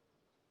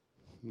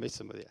 I'm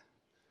messing with you.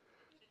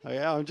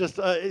 Okay, I'm just,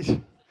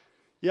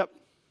 yep.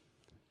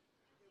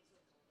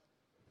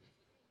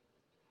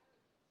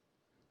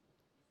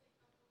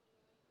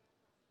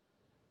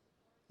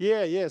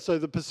 Yeah. So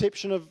the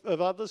perception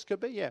of others could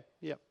be, yeah.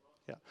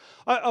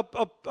 I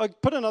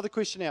put another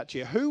question out to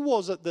you. Who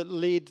was it that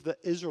led the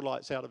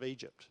Israelites out of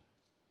Egypt?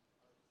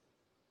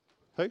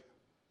 Who?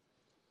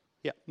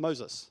 Yeah,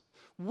 Moses.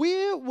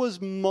 Where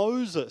was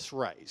Moses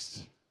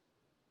raised?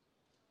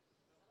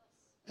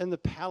 In the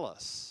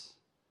palace.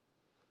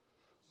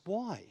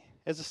 Why?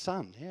 As a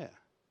son, yeah.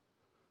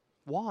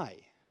 Why?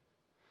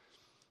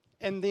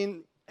 And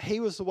then he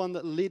was the one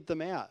that led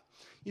them out.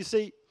 You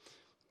see,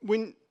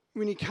 when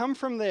you come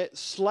from that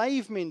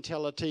slave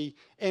mentality,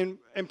 and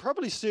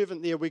probably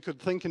servant there, we could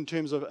think in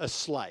terms of a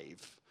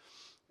slave.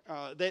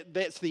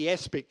 That's the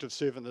aspect of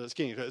servant that it's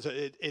getting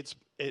to.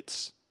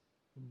 It's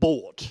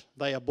bought.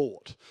 They are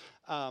bought.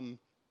 When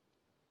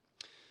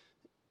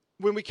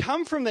we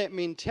come from that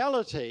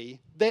mentality,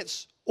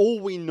 that's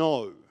all we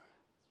know.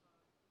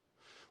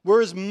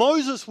 Whereas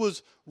Moses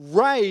was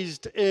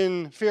raised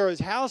in Pharaoh's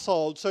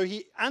household, so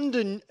he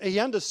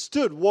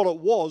understood what it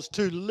was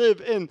to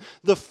live in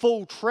the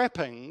full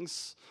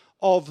trappings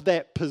of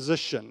that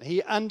position.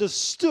 He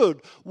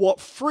understood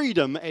what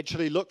freedom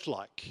actually looked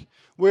like.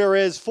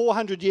 Whereas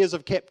 400 years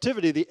of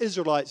captivity, the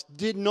Israelites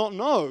did not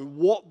know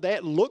what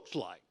that looked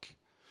like.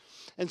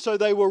 And so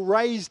they were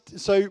raised,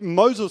 so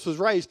Moses was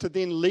raised to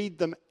then lead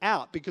them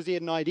out because he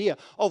had an idea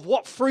of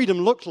what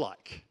freedom looked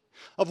like,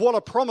 of what a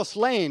promised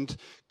land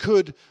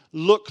could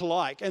look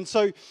like. And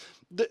so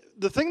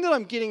the thing that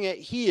I'm getting at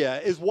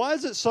here is, why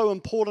is it so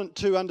important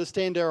to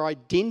understand our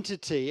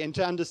identity and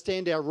to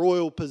understand our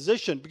royal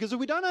position? Because if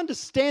we don't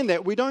understand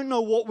that, we don't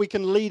know what we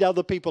can lead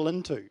other people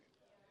into.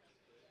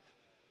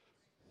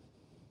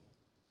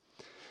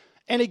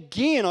 And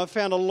again, I've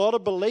found a lot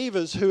of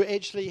believers who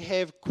actually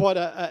have quite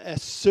a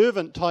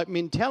servant-type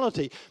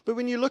mentality. But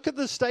when you look at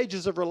the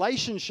stages of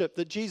relationship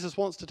that Jesus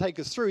wants to take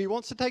us through, he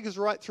wants to take us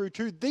right through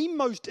to the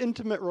most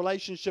intimate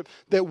relationship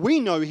that we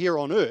know here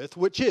on earth,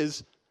 which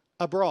is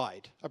a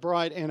bride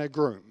and a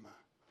groom.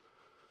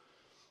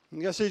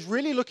 So he's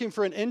really looking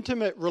for an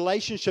intimate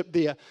relationship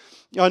there.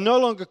 I no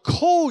longer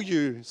call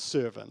you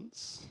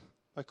servants,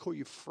 I call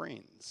you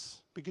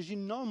friends, because you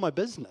know my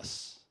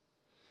business.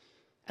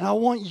 And I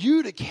want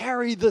you to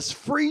carry this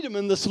freedom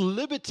and this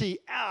liberty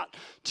out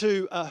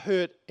to a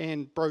hurt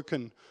and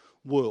broken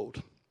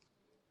world.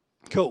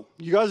 Cool.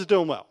 You guys are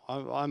doing well.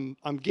 I'm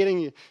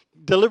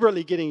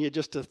deliberately getting you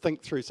just to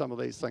think through some of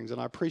these things, and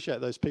I appreciate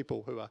those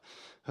people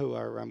who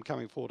are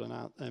coming forward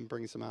and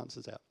bringing some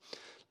answers out.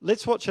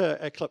 Let's watch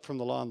a clip from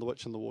The Lion, the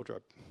Witch, and the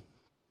Wardrobe.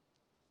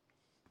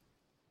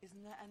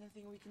 Isn't there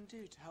anything we can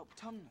do to help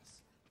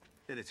Tumnus?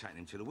 They'd have taken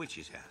him to the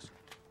witch's house.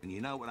 And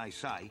you know what they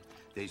say,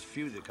 there's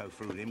few that go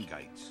through them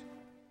gates.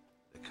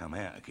 They come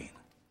out again.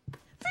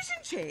 Fish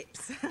and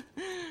chips.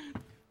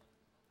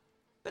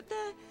 But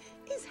there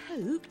is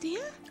hope,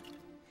 dear.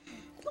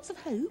 Lots of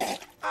hope.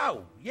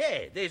 Oh,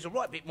 yeah, there's a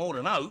right bit more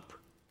than hope.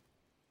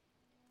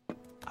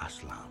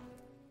 Aslan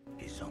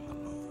is on the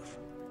move.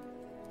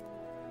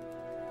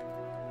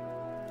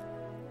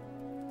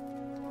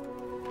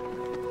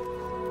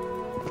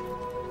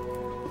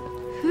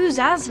 Who's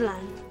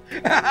Aslan?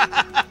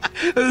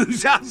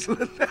 Who's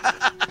Aslan?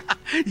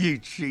 You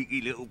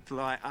cheeky little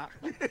blighter.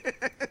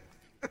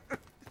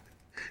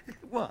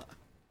 What?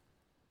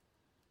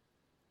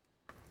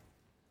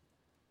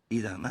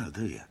 You don't know,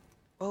 do you?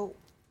 Well,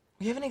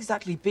 we haven't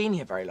exactly been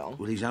here very long.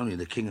 Well, he's only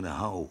the king of the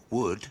whole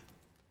wood.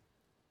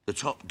 The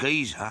top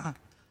geezer.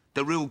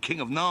 The real king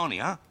of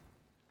Narnia.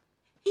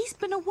 He's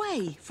been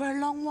away for a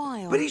long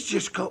while. But he's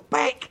just got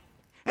back.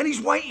 And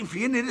he's waiting for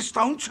you near the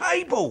stone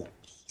table.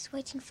 He's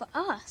waiting for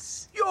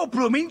us. You're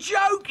blooming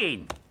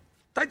joking.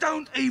 They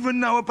don't even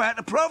know about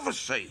the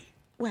prophecy.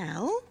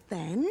 Well,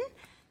 then...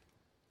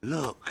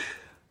 Look.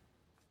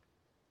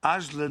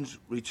 Aslan's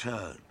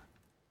return.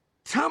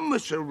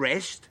 Tumnus'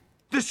 arrest.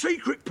 The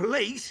secret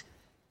police.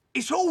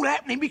 It's all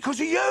happening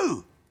because of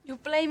you. You're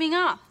blaming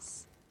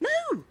us?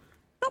 No,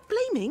 not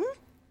blaming.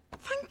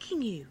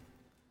 Thanking you.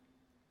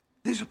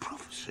 There's a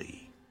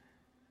prophecy.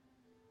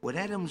 When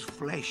Adam's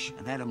flesh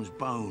and Adam's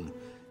bone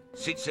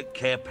sits at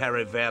Cair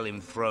Paravel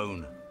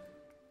enthroned,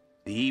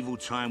 the evil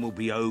time will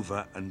be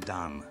over and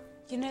done.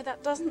 You know,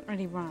 that doesn't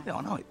really rhyme. Yeah,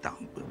 I know it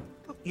don't, but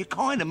look, you're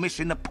kind of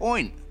missing the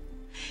point.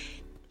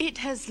 It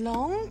has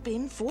long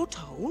been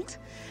foretold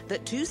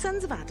that 2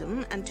 sons of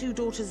Adam and 2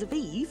 daughters of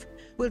Eve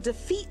will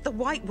defeat the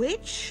White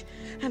Witch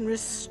and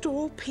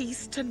restore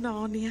peace to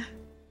Narnia.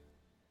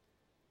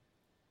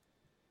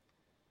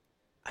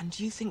 And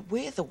you think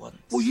we're the ones?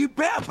 Well, you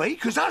better be,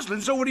 because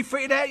Aslan's already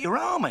fitted out your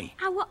army.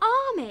 Our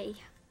army?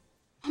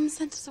 Mum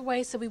sent us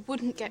away so we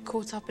wouldn't get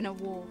caught up in a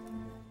war.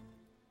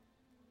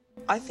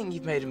 I think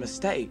you've made a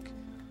mistake.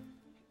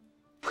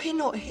 We're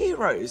not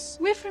heroes.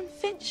 We're from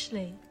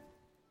Finchley.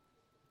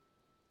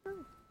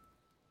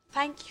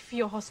 Thank you for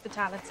your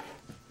hospitality.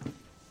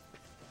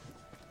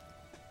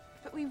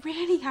 But we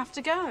really have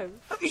to go.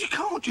 You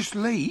can't just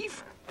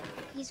leave.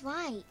 He's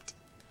right.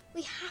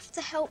 We have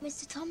to help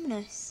Mr.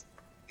 Tumnus.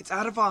 It's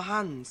out of our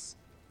hands.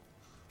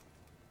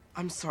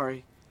 I'm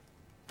sorry,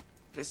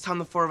 but it's time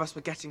the 4 of us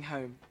were getting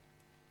home.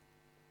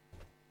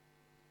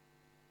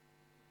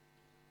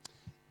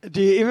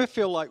 Do you ever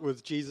feel like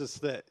with Jesus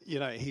that,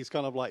 he's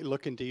kind of like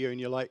looking to you and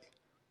you're like,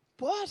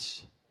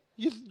 what?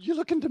 You're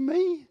looking to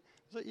me?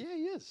 He's like, yeah,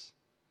 he is.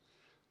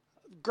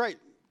 Great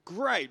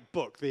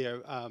book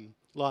there,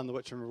 Lion, the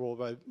Witch and the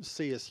Wardrobe by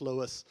C.S.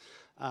 Lewis.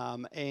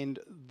 And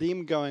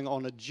them going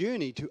on a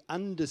journey to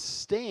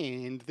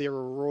understand their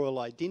royal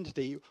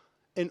identity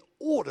in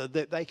order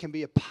that they can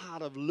be a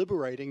part of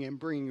liberating and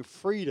bringing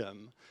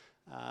freedom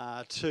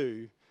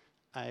to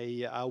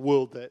a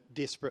world that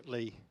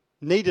desperately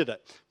needed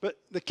it. But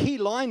the key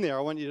line there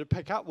I want you to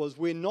pick up was,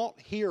 we're not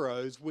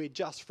heroes, we're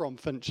just from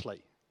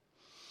Finchley.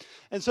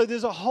 And so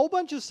there's a whole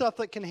bunch of stuff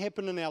that can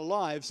happen in our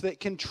lives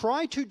that can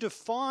try to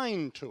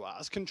define to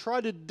us, can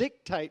try to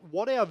dictate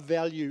what our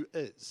value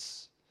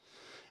is.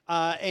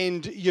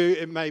 And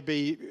you may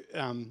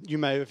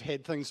have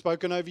had things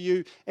spoken over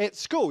you at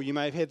school. You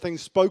may have had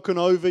things spoken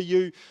over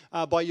you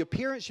by your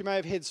parents. You may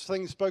have had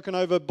things spoken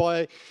over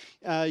by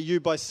you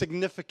by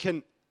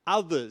significant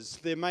others.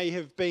 There may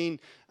have been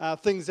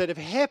things that have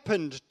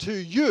happened to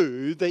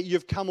you that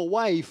you've come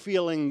away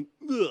feeling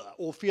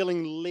or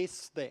feeling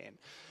less than.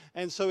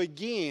 And so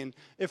again,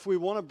 if we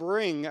want to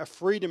bring a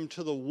freedom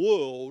to the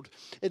world,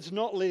 it's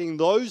not letting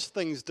those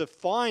things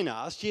define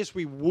us. Yes,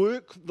 we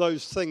work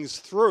those things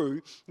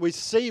through. We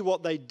see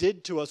what they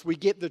did to us. We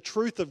get the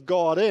truth of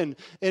God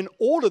in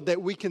order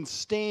that we can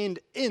stand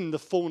in the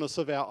fullness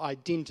of our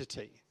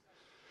identity.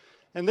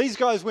 And these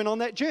guys went on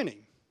that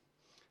journey.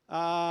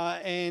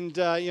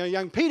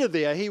 Young Peter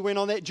there, he went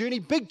on that journey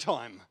big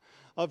time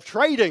of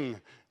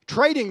trading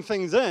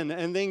things in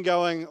and then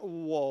going,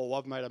 whoa,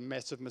 I've made a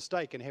massive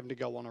mistake, and having to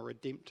go on a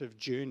redemptive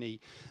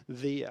journey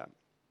there.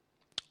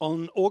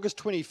 On August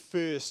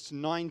 21st,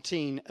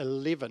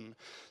 1911,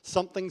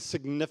 something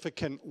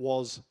significant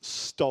was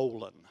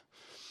stolen.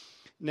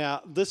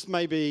 Now, this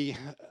may be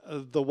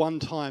the one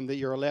time that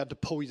you're allowed to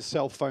pull your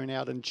cell phone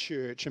out in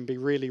church and be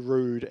really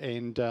rude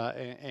and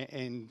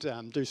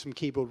do some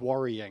keyboard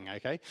worrying,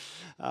 okay?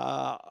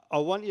 I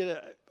want you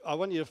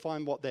to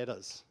find what that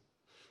is.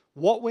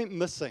 What went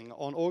missing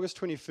on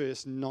August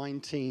 21st,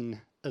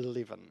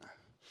 1911?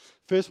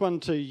 First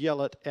one to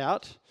yell it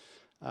out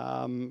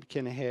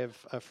can have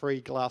a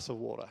free glass of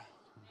water.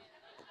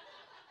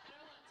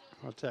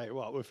 I'll tell you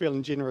what, we're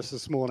feeling generous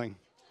this morning.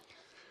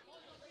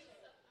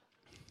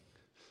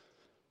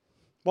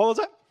 What was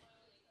it?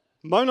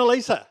 Mona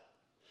Lisa.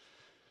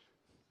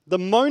 The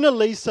Mona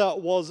Lisa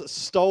was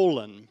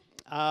stolen,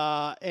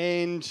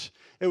 and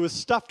it was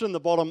stuffed in the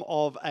bottom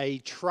of a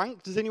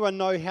trunk. Does anyone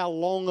know how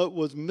long it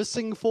was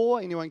missing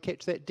for? Anyone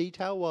catch that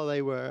detail? Well,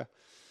 they were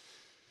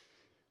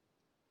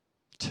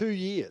 2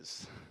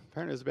 years.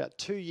 Apparently it was about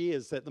 2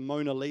 years that the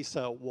Mona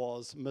Lisa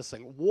was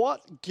missing.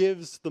 What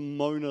gives the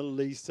Mona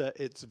Lisa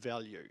its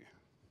value?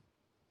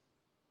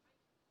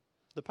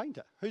 The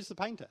painter. Who's the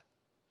painter?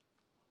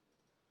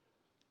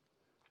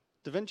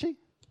 Da Vinci?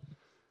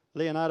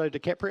 Leonardo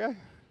DiCaprio?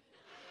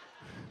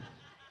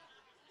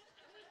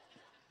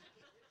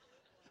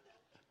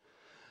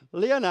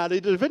 Leonardo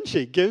da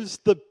Vinci gives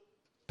the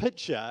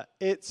picture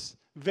its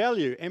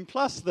value, and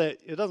plus that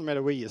it doesn't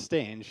matter where you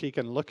stand, she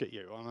can look at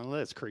you. I mean,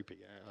 that's creepy.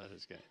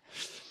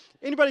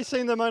 Anybody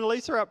seen the Mona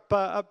Lisa up?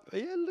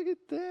 Yeah, look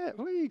at that.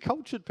 We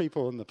cultured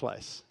people in the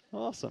place.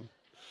 Awesome.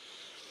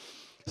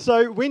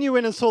 So when you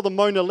went and saw the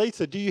Mona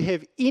Lisa, do you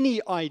have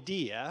any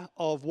idea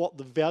of what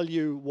the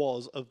value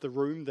was of the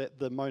room that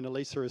the Mona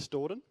Lisa is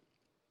stored in?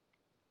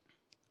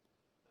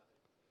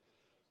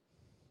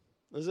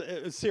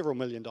 It was several $1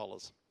 million.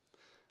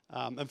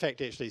 In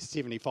fact, actually,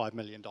 $75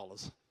 million,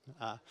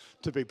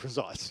 to be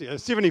precise.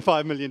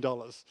 $75 million.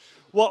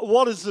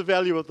 What is the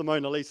value of the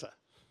Mona Lisa?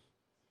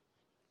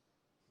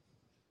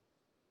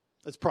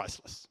 It's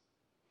priceless.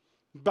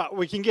 But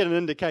we can get an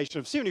indication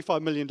of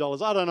 $75 million.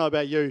 I don't know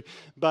about you,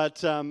 but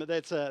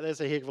that's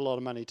a heck of a lot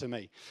of money to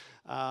me.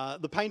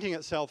 The painting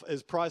itself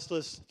is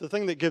priceless. The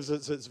thing that gives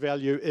it its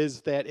value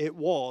is that it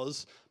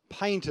was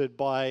painted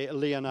by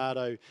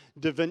Leonardo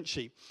da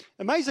Vinci.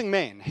 Amazing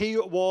man. He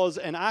was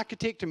an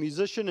architect, a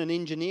musician, an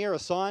engineer, a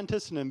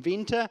scientist, an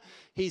inventor.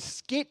 He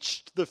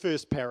sketched the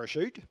first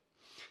parachute.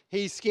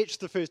 He sketched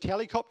the first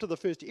helicopter, the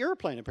first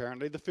aeroplane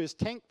apparently, the first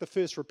tank, the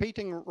first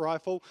repeating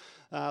rifle,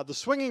 the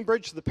swinging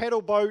bridge, the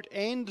paddle boat,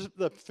 and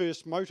the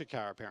first motor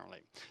car apparently.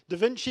 Da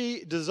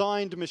Vinci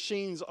designed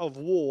machines of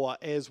war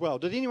as well.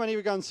 Did anyone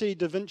ever go and see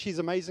Da Vinci's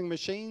Amazing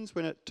Machines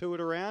when it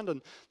toured around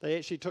and they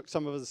actually took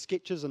some of his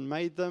sketches and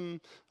made them?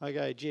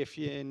 Okay, Jeff,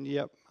 yeah, and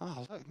yep.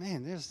 Oh, look,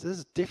 man, there's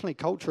definitely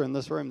culture in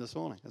this room this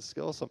morning. It's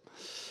awesome.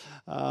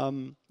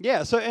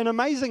 Yeah, so an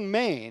amazing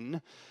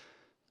man.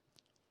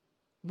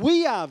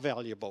 We are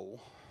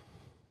valuable.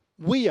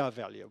 We are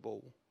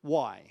valuable.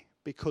 Why?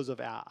 Because of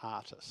our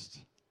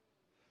artist.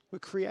 We're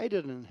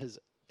created in his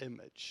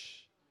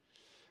image.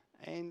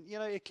 And,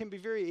 it can be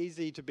very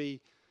easy to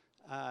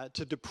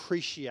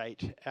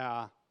depreciate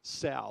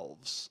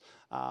ourselves.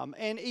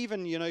 And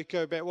even,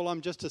 go back, well,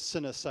 I'm just a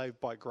sinner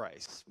saved by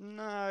grace.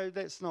 No,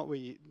 that's not where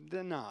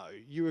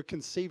you were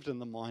conceived in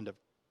the mind of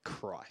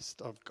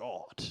Christ, of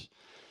God.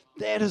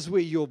 That is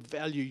where your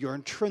value, your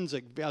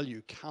intrinsic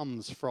value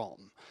comes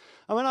from.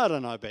 I mean, I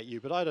don't know about you,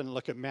 but I didn't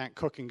look at Mount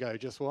Cook and go,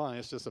 just, well,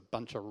 it's just a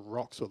bunch of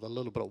rocks with a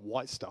little bit of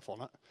white stuff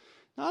on it.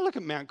 No, I look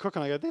at Mount Cook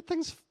and I go,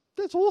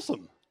 that's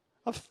awesome.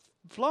 I've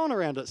flown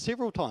around it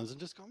several times and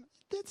just gone,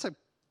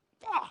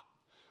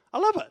 I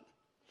love it.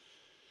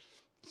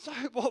 So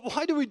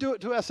why do we do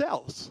it to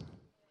ourselves?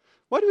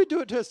 Why do we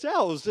do it to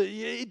ourselves?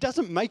 It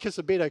doesn't make us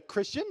a better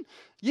Christian.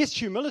 Yes,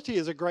 humility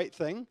is a great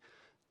thing.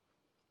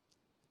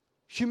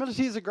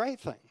 Humility is a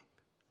great thing.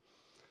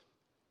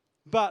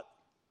 But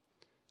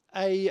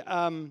a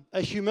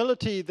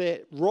humility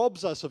that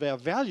robs us of our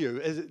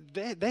value,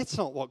 that's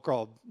not what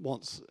God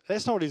wants.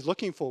 That's not what he's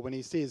looking for when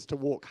he says to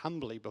walk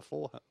humbly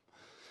before him.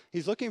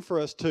 He's looking for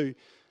us to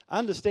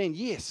understand,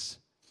 yes,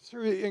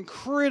 through the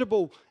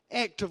incredible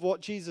act of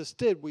what Jesus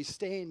did, we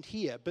stand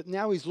here. But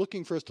now he's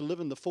looking for us to live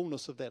in the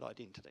fullness of that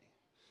identity.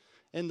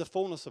 In the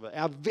fullness of it.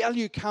 Our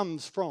value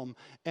comes from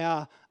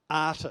our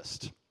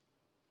artist.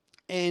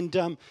 And,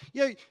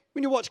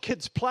 when you watch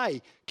kids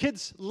play,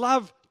 kids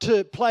love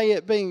to play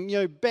at being,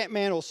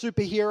 Batman or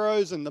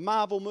superheroes and the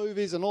Marvel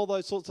movies and all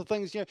those sorts of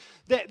things.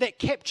 That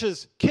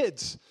captures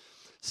kids.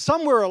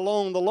 Somewhere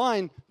along the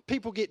line,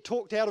 people get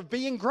talked out of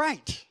being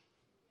great.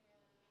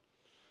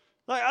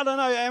 Like, I don't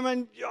know, I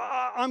mean,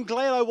 I'm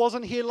glad I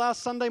wasn't here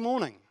last Sunday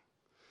morning,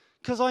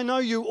 because I know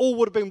you all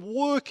would have been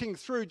working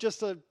through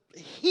just a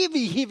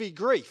heavy, heavy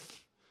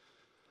grief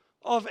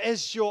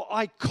as your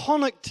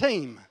iconic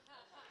team,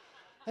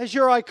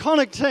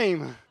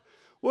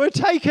 we're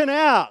taken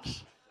out.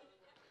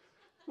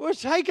 We're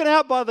taken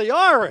out by the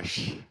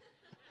Irish,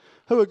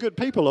 who are good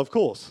people, of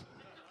course.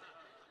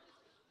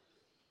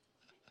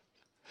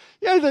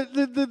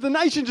 The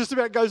nation just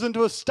about goes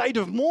into a state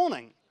of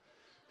mourning.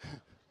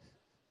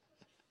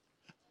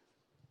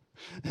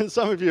 And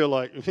some of you are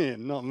like, yeah,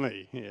 not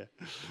me. Yeah.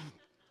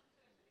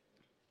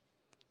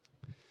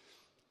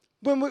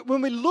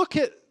 When we look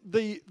at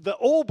the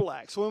All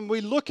Blacks, when we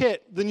look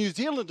at the New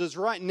Zealanders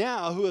right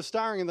now who are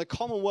starring in the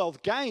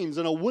Commonwealth Games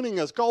and are winning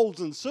us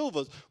golds and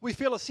silvers, we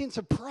feel a sense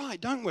of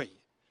pride, don't we?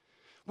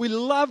 We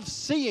love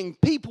seeing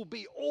people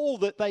be all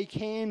that they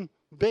can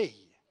be.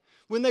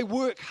 When they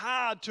work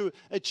hard to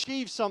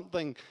achieve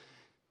something,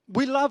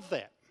 we love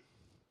that.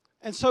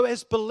 And so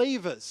as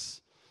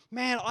believers,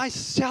 man, I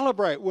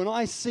celebrate when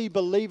I see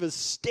believers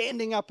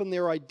standing up in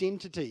their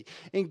identity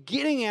and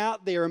getting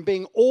out there and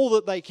being all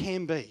that they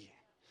can be.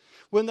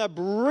 When they're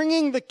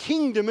bringing the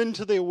kingdom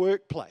into their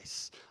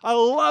workplace. I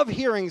love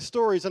hearing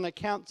stories and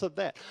accounts of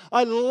that.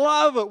 I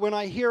love it when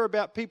I hear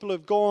about people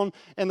who've gone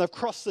and they've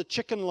crossed the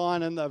chicken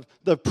line and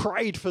they've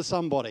prayed for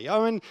somebody.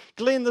 I mean,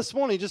 Glenn this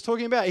morning just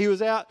talking about, he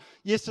was out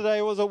yesterday,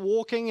 was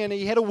walking, and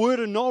he had a word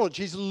of knowledge.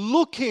 He's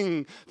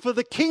looking for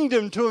the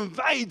kingdom to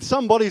invade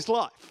somebody's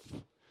life.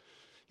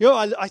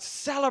 I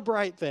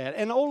celebrate that,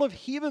 and all of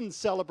heaven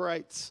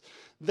celebrates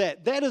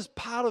that. That is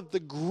part of the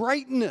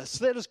greatness.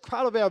 That is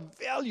part of our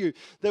value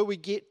that we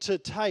get to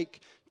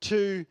take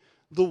to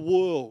the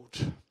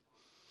world.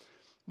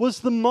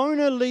 Was the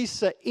Mona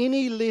Lisa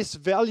any less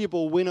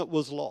valuable when it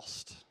was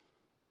lost?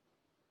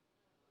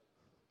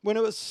 When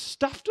it was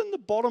stuffed in the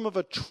bottom of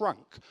a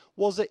trunk,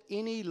 was it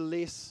any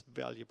less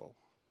valuable?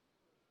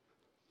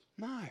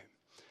 No.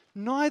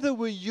 Neither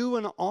were you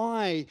and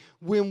I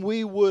when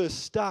we were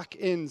stuck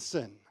in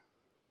sin.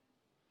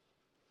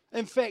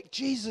 In fact,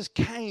 Jesus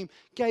came,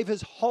 gave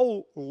his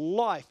whole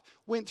life,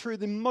 went through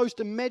the most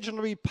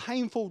imaginably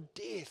painful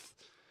death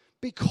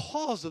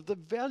because of the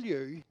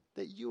value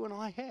that you and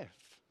I have.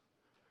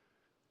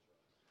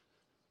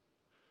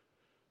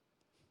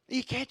 Are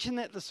you catching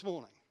that this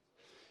morning?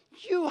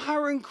 You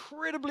are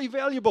incredibly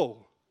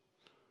valuable.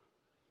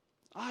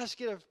 I just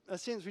get a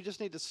sense we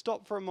just need to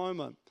stop for a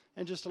moment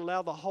and just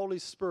allow the Holy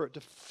Spirit to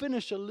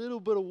finish a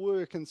little bit of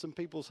work in some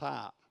people's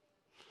heart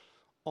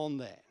on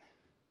that.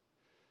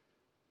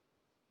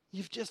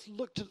 You've just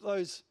looked at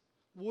those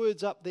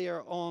words up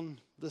there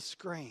on the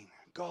screen,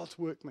 God's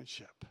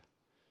workmanship.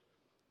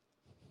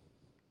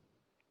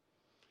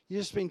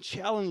 You've just been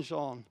challenged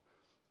on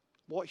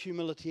what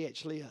humility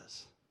actually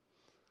is.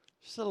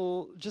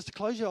 Just to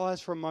close your eyes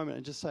for a moment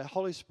and just say,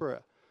 Holy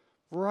Spirit,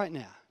 right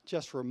now,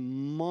 just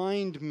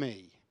remind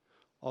me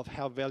of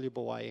how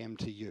valuable I am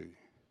to you.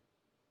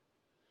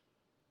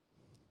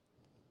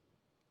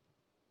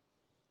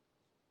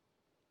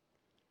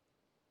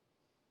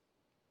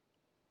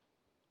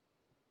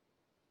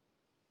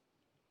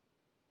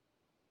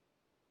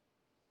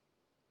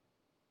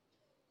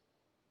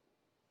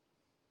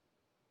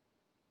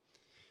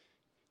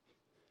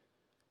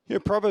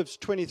 Proverbs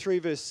 23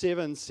 verse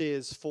 7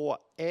 says, for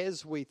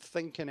as we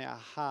think in our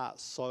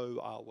hearts,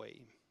 so are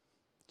we.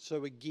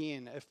 So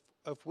again,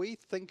 if we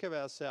think of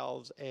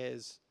ourselves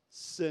as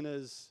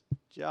sinners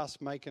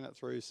just making it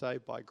through,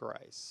 saved by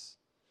grace,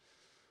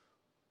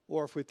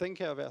 or if we think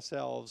of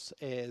ourselves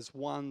as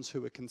ones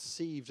who are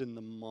conceived in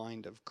the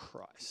mind of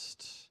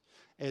Christ,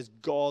 as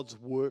God's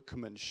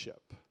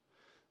workmanship,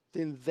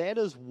 then that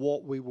is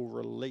what we will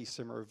release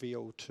and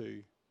reveal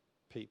to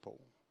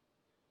people.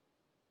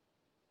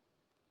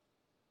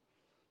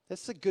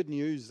 That's the good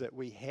news that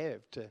we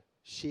have to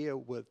share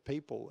with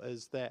people,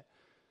 is that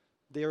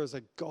there is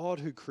a God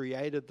who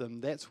created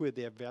them. That's where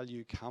their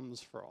value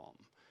comes from.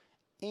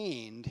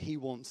 And he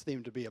wants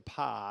them to be a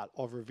part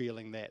of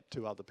revealing that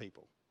to other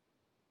people.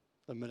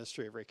 The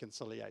ministry of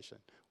reconciliation.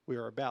 We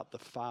are about the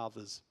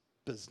Father's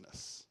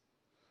business.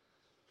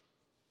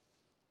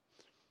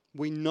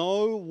 We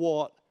know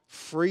what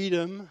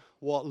freedom,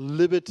 what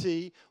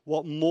liberty,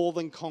 what more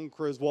than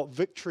conquerors, what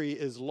victory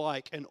is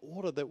like, in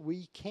order that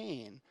we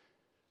can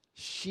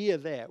share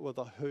that with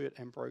a hurt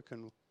and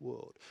broken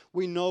world.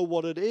 We know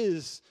what it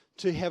is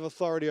to have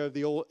authority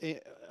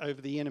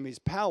over the enemy's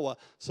power,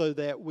 so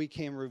that we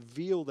can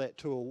reveal that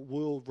to a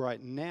world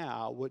right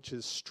now which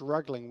is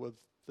struggling with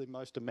the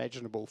most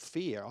imaginable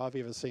fear I've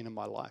ever seen in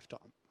my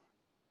lifetime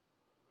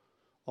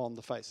on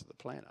the face of the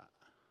planet.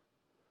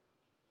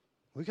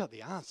 We've got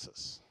the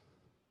answers.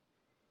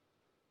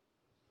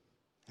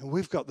 And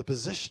we've got the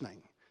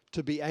positioning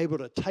to be able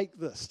to take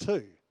this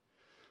to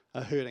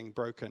a hurting,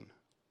 broken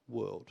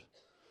world.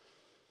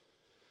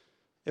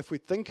 If we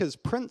think as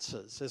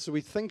princes, as we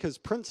think as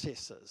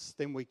princesses,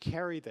 then we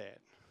carry that.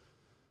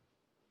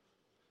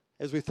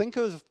 As we think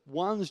of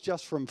ones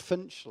just from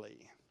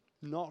Finchley,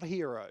 not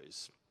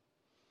heroes,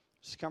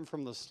 just come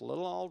from this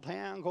little old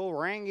town called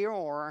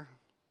Rangiora.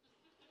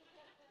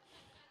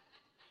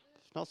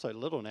 It's not so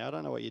little now. I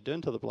don't know what you're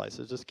doing to the place.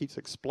 It just keeps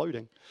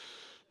exploding.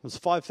 There's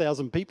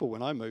 5,000 people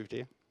when I moved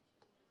here.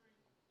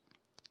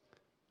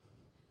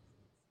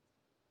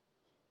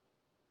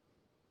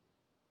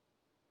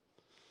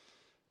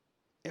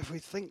 If we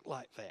think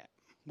like that,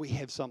 we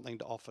have something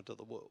to offer to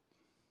the world.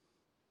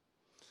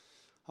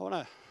 I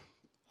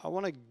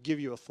want to give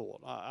you a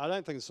thought. I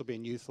don't think this will be a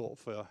new thought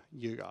for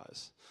you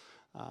guys.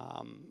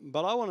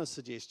 But I want to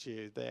suggest to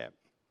you that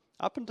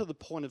up until the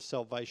point of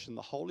salvation,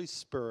 the Holy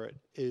Spirit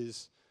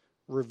is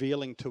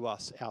revealing to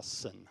us our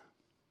sin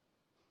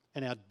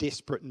and our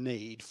desperate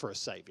need for a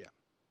Saviour.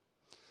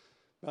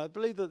 But I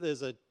believe that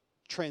there's a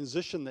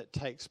transition that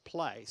takes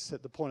place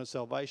at the point of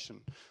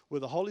salvation where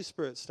the Holy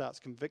Spirit starts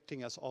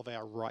convicting us of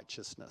our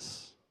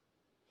righteousness,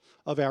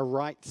 of our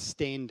right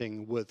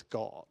standing with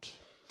God.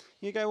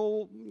 You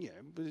go,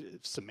 well,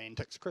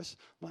 semantics, Chris.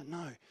 I'm like,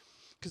 no.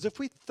 Because if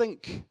we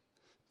think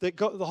that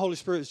God, the Holy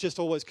Spirit is just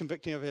always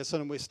convicting of our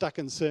sin and we're stuck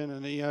in sin,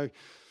 and,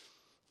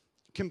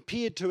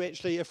 compared to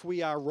actually if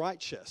we are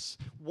righteous,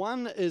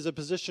 one is a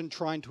position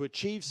trying to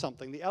achieve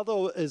something. The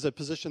other is a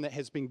position that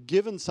has been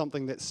given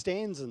something that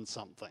stands in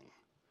something.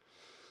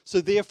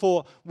 So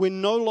therefore, we're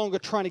no longer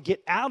trying to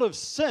get out of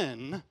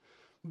sin,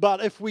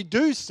 but if we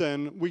do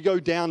sin, we go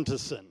down to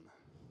sin.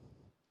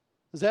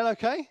 Is that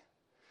okay?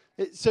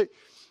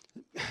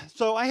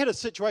 So I had a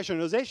situation,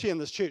 it was actually in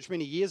this church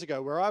many years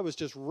ago, where I was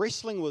just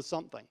wrestling with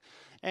something.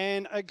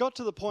 And it got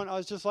to the point I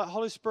was just like,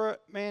 Holy Spirit,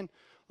 man,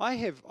 I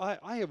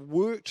have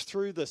worked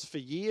through this for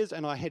years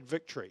and I had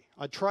victory.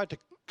 I tried to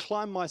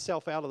climb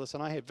myself out of this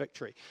and I had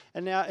victory.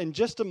 And now in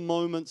just a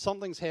moment,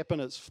 something's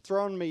happened. It's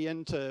thrown me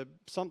into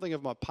something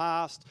of my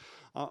past.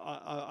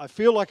 I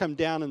feel like I'm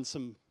down in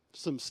some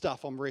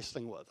stuff I'm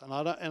wrestling with, and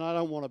I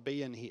don't want to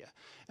be in here.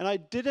 And I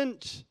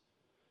didn't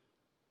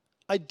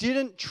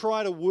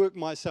try to work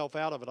myself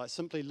out of it. I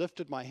simply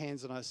lifted my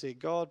hands and I said,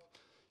 God,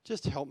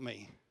 just help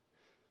me.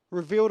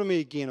 Reveal to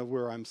me again of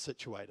where I'm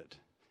situated.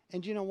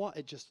 And you know what?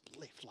 It just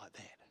left like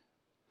that.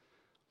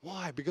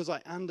 Why? Because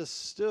I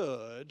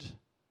understood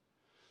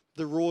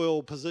the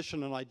royal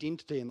position and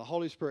identity, and the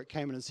Holy Spirit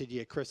came in and said,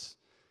 yeah, Chris,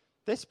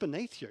 that's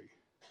beneath you.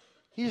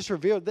 He just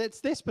revealed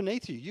that's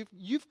beneath you.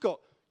 You've got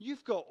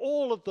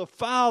all of the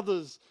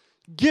Father's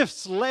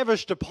gifts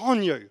lavished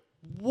upon you.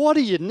 What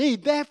do you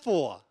need that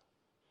for?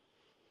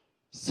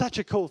 Such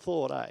a cool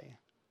thought, eh?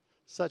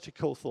 Such a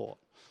cool thought.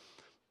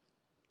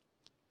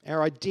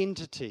 Our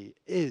identity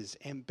is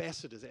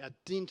ambassadors. Our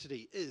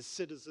identity is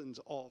citizens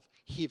of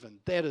heaven.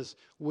 That is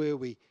where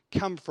we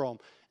come from,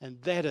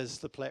 and that is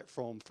the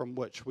platform from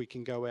which we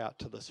can go out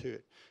to this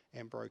hurt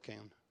and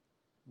broken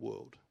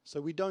world.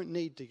 So we don't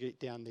need to get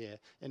down there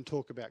and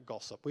talk about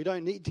gossip. We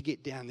don't need to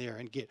get down there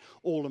and get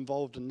all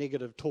involved in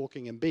negative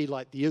talking and be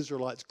like the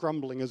Israelites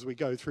grumbling as we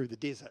go through the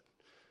desert.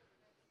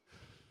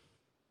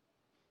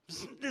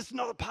 It's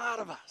not a part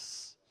of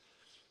us.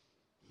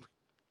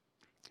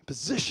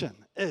 Position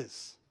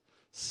is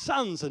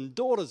sons and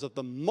daughters of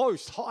the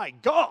Most High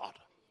God.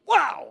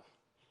 Wow!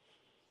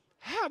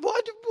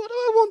 What do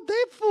I want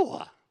that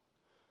for?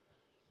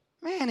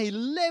 Man, he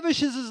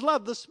lavishes his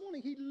love. This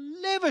morning, he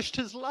lavished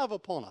his love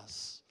upon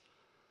us.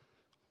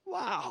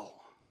 Wow.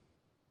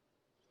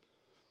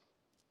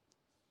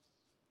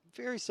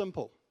 Very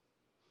simple.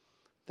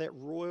 That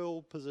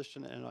royal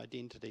position and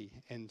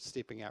identity and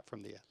stepping out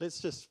from there. Let's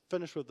just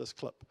finish with this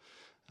clip.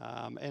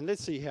 And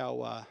let's see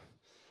how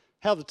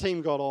the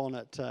team got on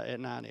at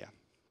Narnia.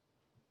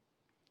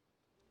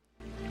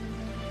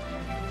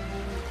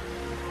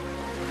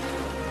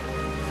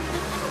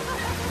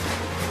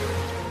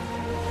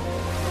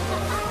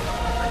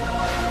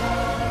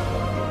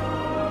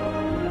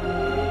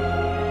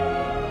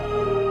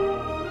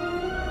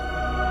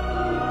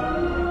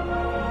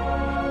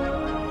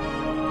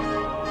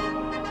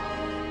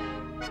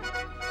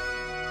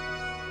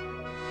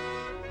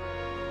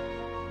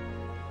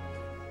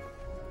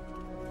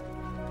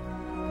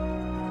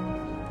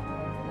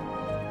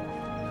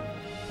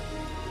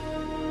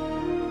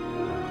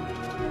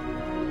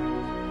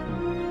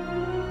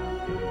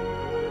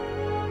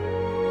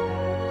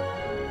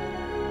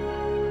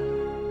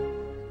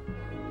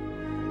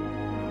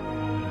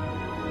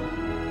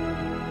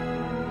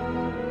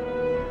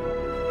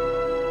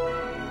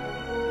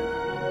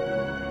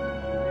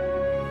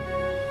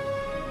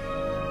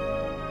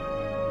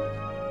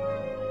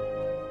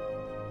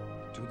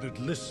 the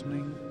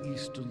glistening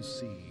eastern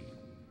sea,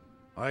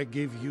 I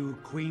give you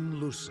Queen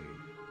Lucy,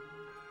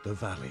 the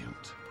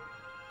Valiant.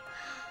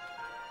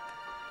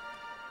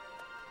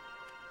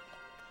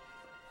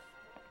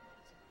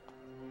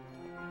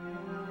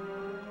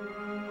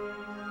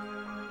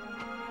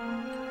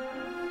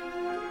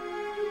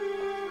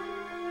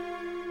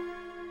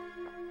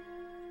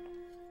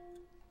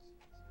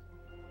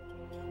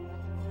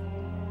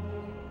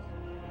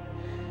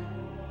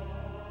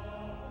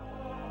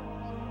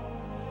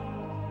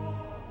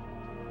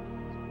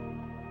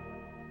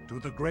 To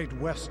the great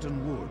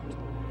western wood,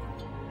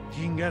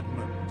 King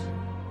Edmund,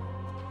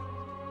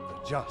 the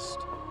just.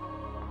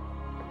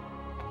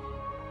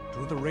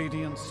 To the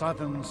radiant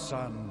southern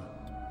sun,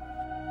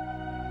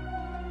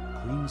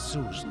 Queen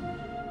Susan,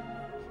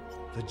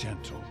 the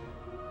gentle.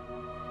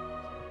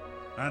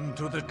 And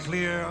to the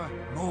clear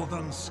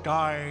northern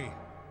sky,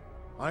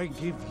 I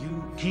give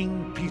you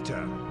King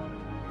Peter,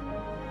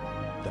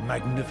 the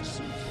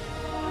magnificent.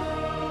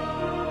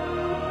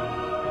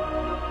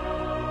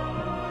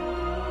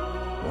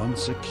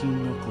 Once a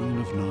king or queen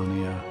of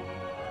Narnia,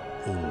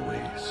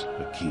 always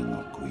a king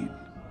or queen.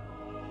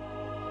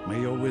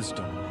 May your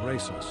wisdom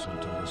grace us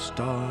until the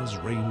stars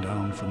rain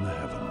down from the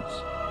heavens.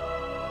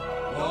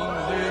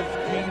 Long live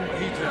King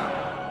Peter!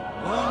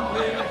 Long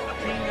live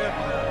King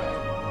Edward!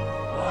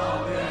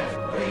 Long live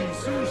Queen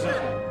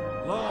Susan!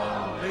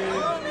 Long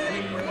live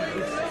Queen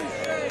Lucy!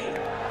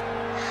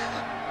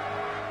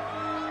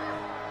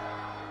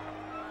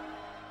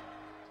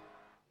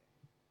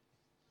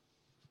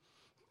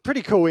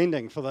 Pretty cool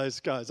ending for those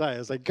guys,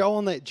 as they go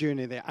on that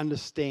journey, they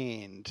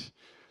understand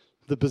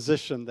the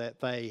position that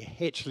they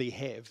actually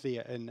have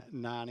there in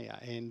Narnia.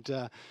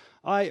 And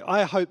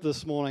I hope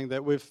this morning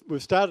that we've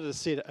started to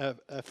set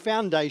a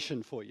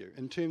foundation for you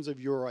in terms of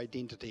your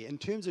identity, in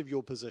terms of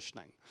your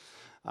positioning.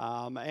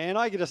 And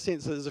I get a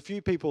sense that there's a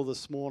few people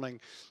this morning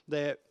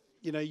that,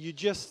 you know,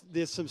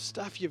 there's some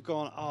stuff you've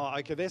gone, oh,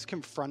 okay, that's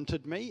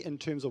confronted me in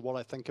terms of what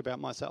I think about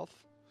myself.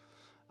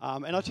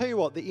 And I tell you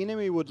what, the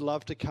enemy would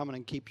love to come in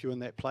and keep you in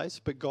that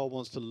place, but God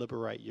wants to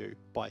liberate you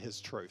by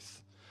his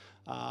truth.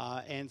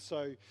 And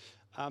so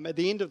at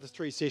the end of the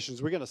 3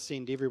 sessions, we're going to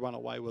send everyone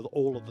away with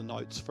all of the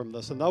notes from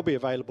this, and they'll be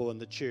available in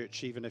the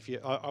church, even if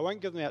I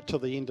won't give them out till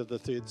the end of the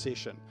 3rd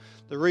session.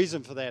 The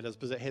reason for that is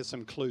because it has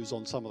some clues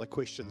on some of the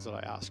questions that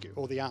I ask you,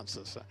 or the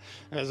answers.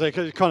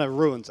 It kind of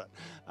ruins it.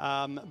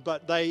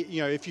 But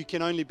if you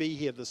can only be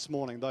here this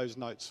morning, those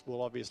notes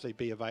will obviously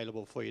be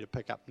available for you to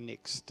pick up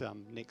next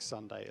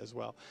Sunday as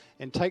well.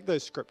 And take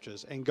those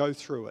scriptures and go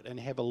through it and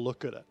have a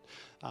look at it.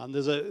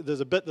 There's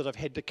a bit that I've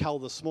had to cull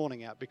this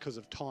morning out because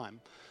of time.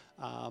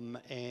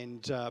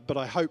 But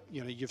I hope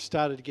you've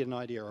started to get an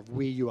idea of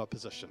where you are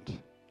positioned.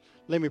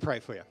 Let me pray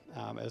for you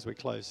as we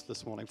close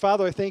this morning.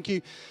 Father, I thank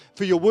you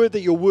for your word,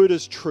 that your word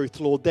is truth,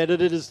 Lord, that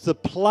it is the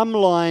plumb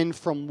line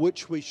from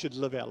which we should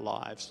live our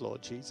lives,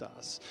 Lord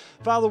Jesus.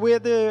 Father, where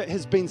there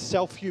has been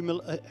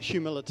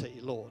self-humility,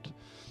 Lord,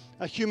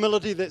 a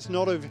humility that's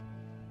not of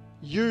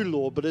you,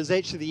 Lord, but is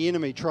actually the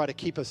enemy trying to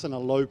keep us in a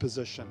low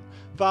position.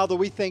 Father,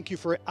 we thank you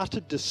for utter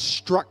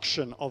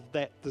destruction of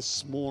that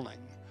this morning.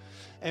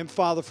 And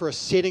Father, for a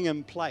setting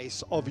in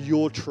place of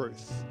your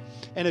truth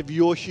and of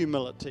your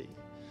humility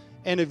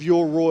and of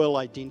your royal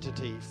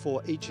identity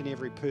for each and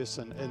every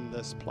person in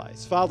this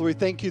place. Father, we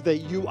thank you that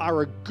you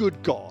are a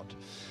good God.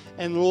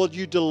 And Lord,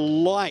 you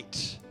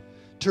delight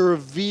to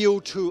reveal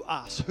to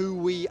us who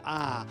we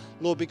are,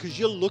 Lord, because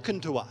you're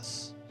looking to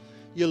us.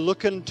 You're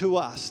looking to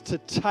us to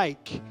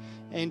take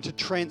and to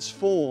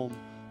transform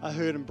a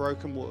hurt and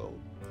broken world.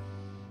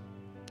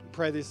 I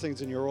pray these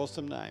things in your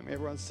awesome name.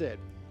 Everyone said,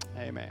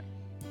 amen.